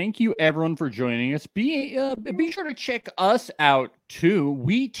 thank you everyone for joining us. Be sure to check us out too.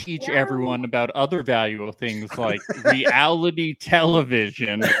 We teach everyone about other valuable things like reality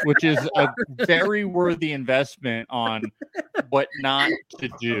television, which is a very worthy investment on what not to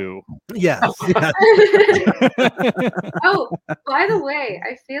do. Yes. Oh, by the way,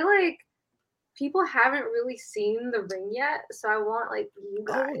 I feel like people haven't really seen the ring yet, so I want you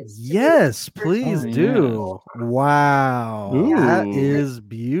guys. Yes, please do. Yeah. Wow, that is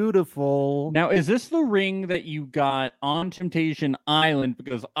beautiful. Now, is this the ring that you got on Temptation Island?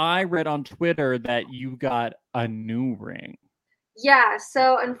 Because I read on Twitter that you got a new ring. Yeah.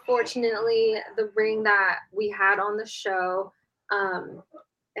 So unfortunately, the ring that we had on the show,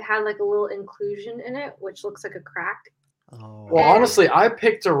 it had a little inclusion in it, which looks like a crack. Oh. Well, honestly, I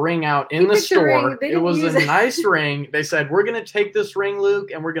picked a ring out in the store. It was a nice ring. They said, we're going to take this ring,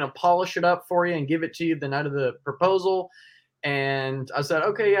 Luke, and we're going to polish it up for you and give it to you the night of the proposal. And I said,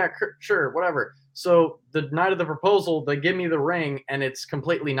 okay, yeah, sure, whatever. So the night of the proposal, they give me the ring, and it's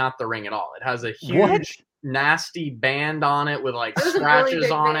completely not the ring at all. It has a huge, nasty band on it with scratches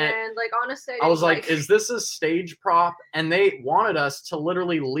really on it. Honestly, I was like, is this a stage prop? And they wanted us to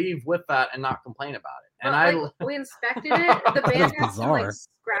literally leave with that and not complain about it. And we inspected it. The band had some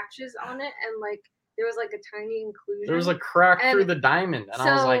scratches on it, and there was a tiny inclusion. There was a crack through the diamond, and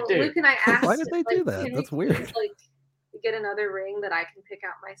I was like, dude, Luke and I asked, why did they do that? That's weird. Get another ring that I can pick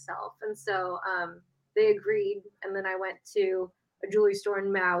out myself, and so they agreed. And then I went to a jewelry store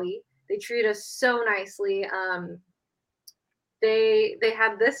in Maui. They treated us so nicely. They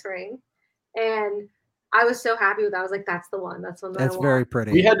had this ring, and I was so happy with that. I was like, that's the one. That's one that That's I want. very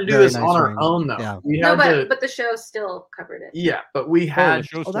pretty. We had to do this on our own, though. Yeah. We had but the show still covered it. Yeah, but we had.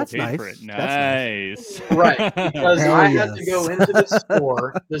 That's nice. Nice. Right. Because I had to go into the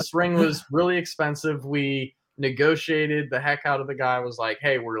store. This ring was really expensive. We negotiated the heck out of the guy. Was like,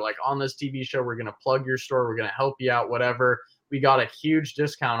 hey, we're on this TV show. We're going to plug your store. We're going to help you out, whatever. we got a huge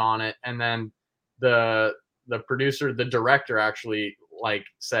discount on it. And then the producer, the director actually like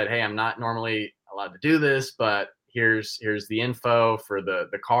said, hey, I'm not normally allowed to do this, but here's the info for the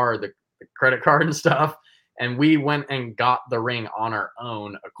card, the credit card and stuff. And we went and got the ring on our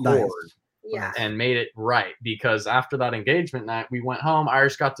own accord. Yeah. And made it right, because after that engagement night, we went home.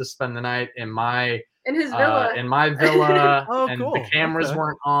 Iris got to spend the night in his villa. In my villa, Oh, and cool. the cameras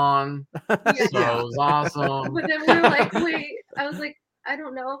weren't on, so it was awesome. But then we were like, wait, I was like, I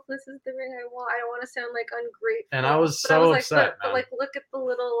don't know if this is the ring I want. I don't want to sound like ungrateful. And I was But I was like, upset, but man. like, look at the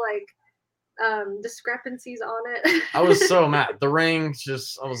little like discrepancies on it. I was so mad. The ring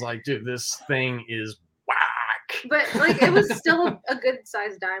I was like, dude, this thing is whack. But like, it was still a good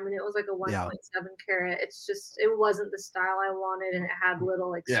sized diamond. It was like a 1.7 carat. It's just, it wasn't the style I wanted, and it had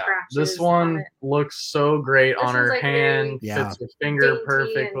little like scratches. This on one it. looks so great on her like hand. very Fits the finger dainty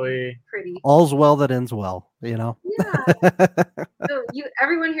perfectly. and pretty. All's well that ends well, you know. Yeah. So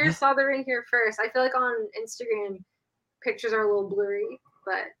everyone here saw the ring here first. I feel like on Instagram, pictures are a little blurry,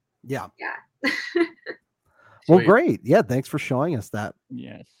 but Yeah. Well, Sweet. great. Yeah, thanks for showing us that.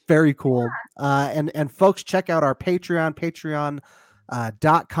 Yes. Very cool. And folks, check out our Patreon,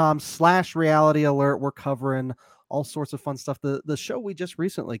 patreon.com/reality alert. We're covering all sorts of fun stuff. The show we just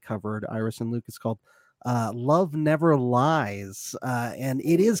recently covered, Iris and Luke, is called Love Never Lies. And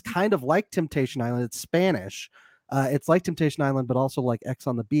it is kind of like Temptation Island. It's Spanish. It's like Temptation Island, but also like X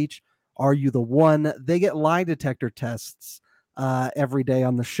on the Beach. Are You the One? They get lie detector tests every day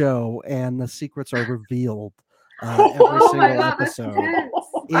on the show, and the secrets are revealed every single episode.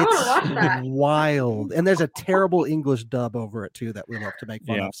 It's wild. And there's a terrible English dub over it too that we love to make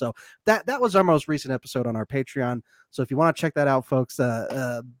fun of. So that was our most recent episode on our Patreon. So if you want to check that out, folks,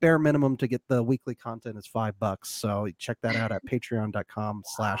 bare minimum to get the weekly content is $5. So check that out at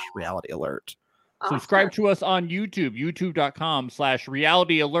patreon.com/reality alert. Subscribe to us on YouTube,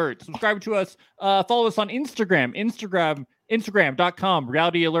 youtube.com/reality alert. Subscribe to us, follow us on Instagram.com,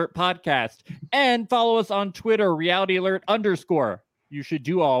 reality alert podcast, and follow us on Twitter, reality alert _. You should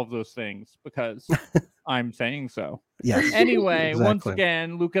do all of those things because I'm saying so. Yes. Anyway, exactly. Once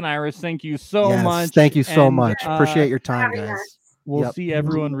again, Luke and Iris, thank you so much. Thank you so And, much. Appreciate your time, guys. We'll see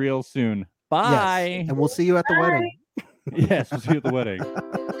everyone real soon. Bye. Yes. And we'll see you at the wedding. Yes, we'll see you at the wedding.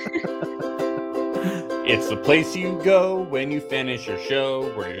 It's the place you go when you finish your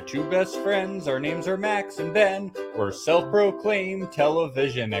show. We're your two best friends. Our names are Max and Ben. We're self-proclaimed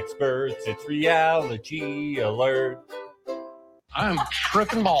television experts. It's Reality Alert. I'm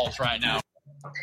tripping balls right now.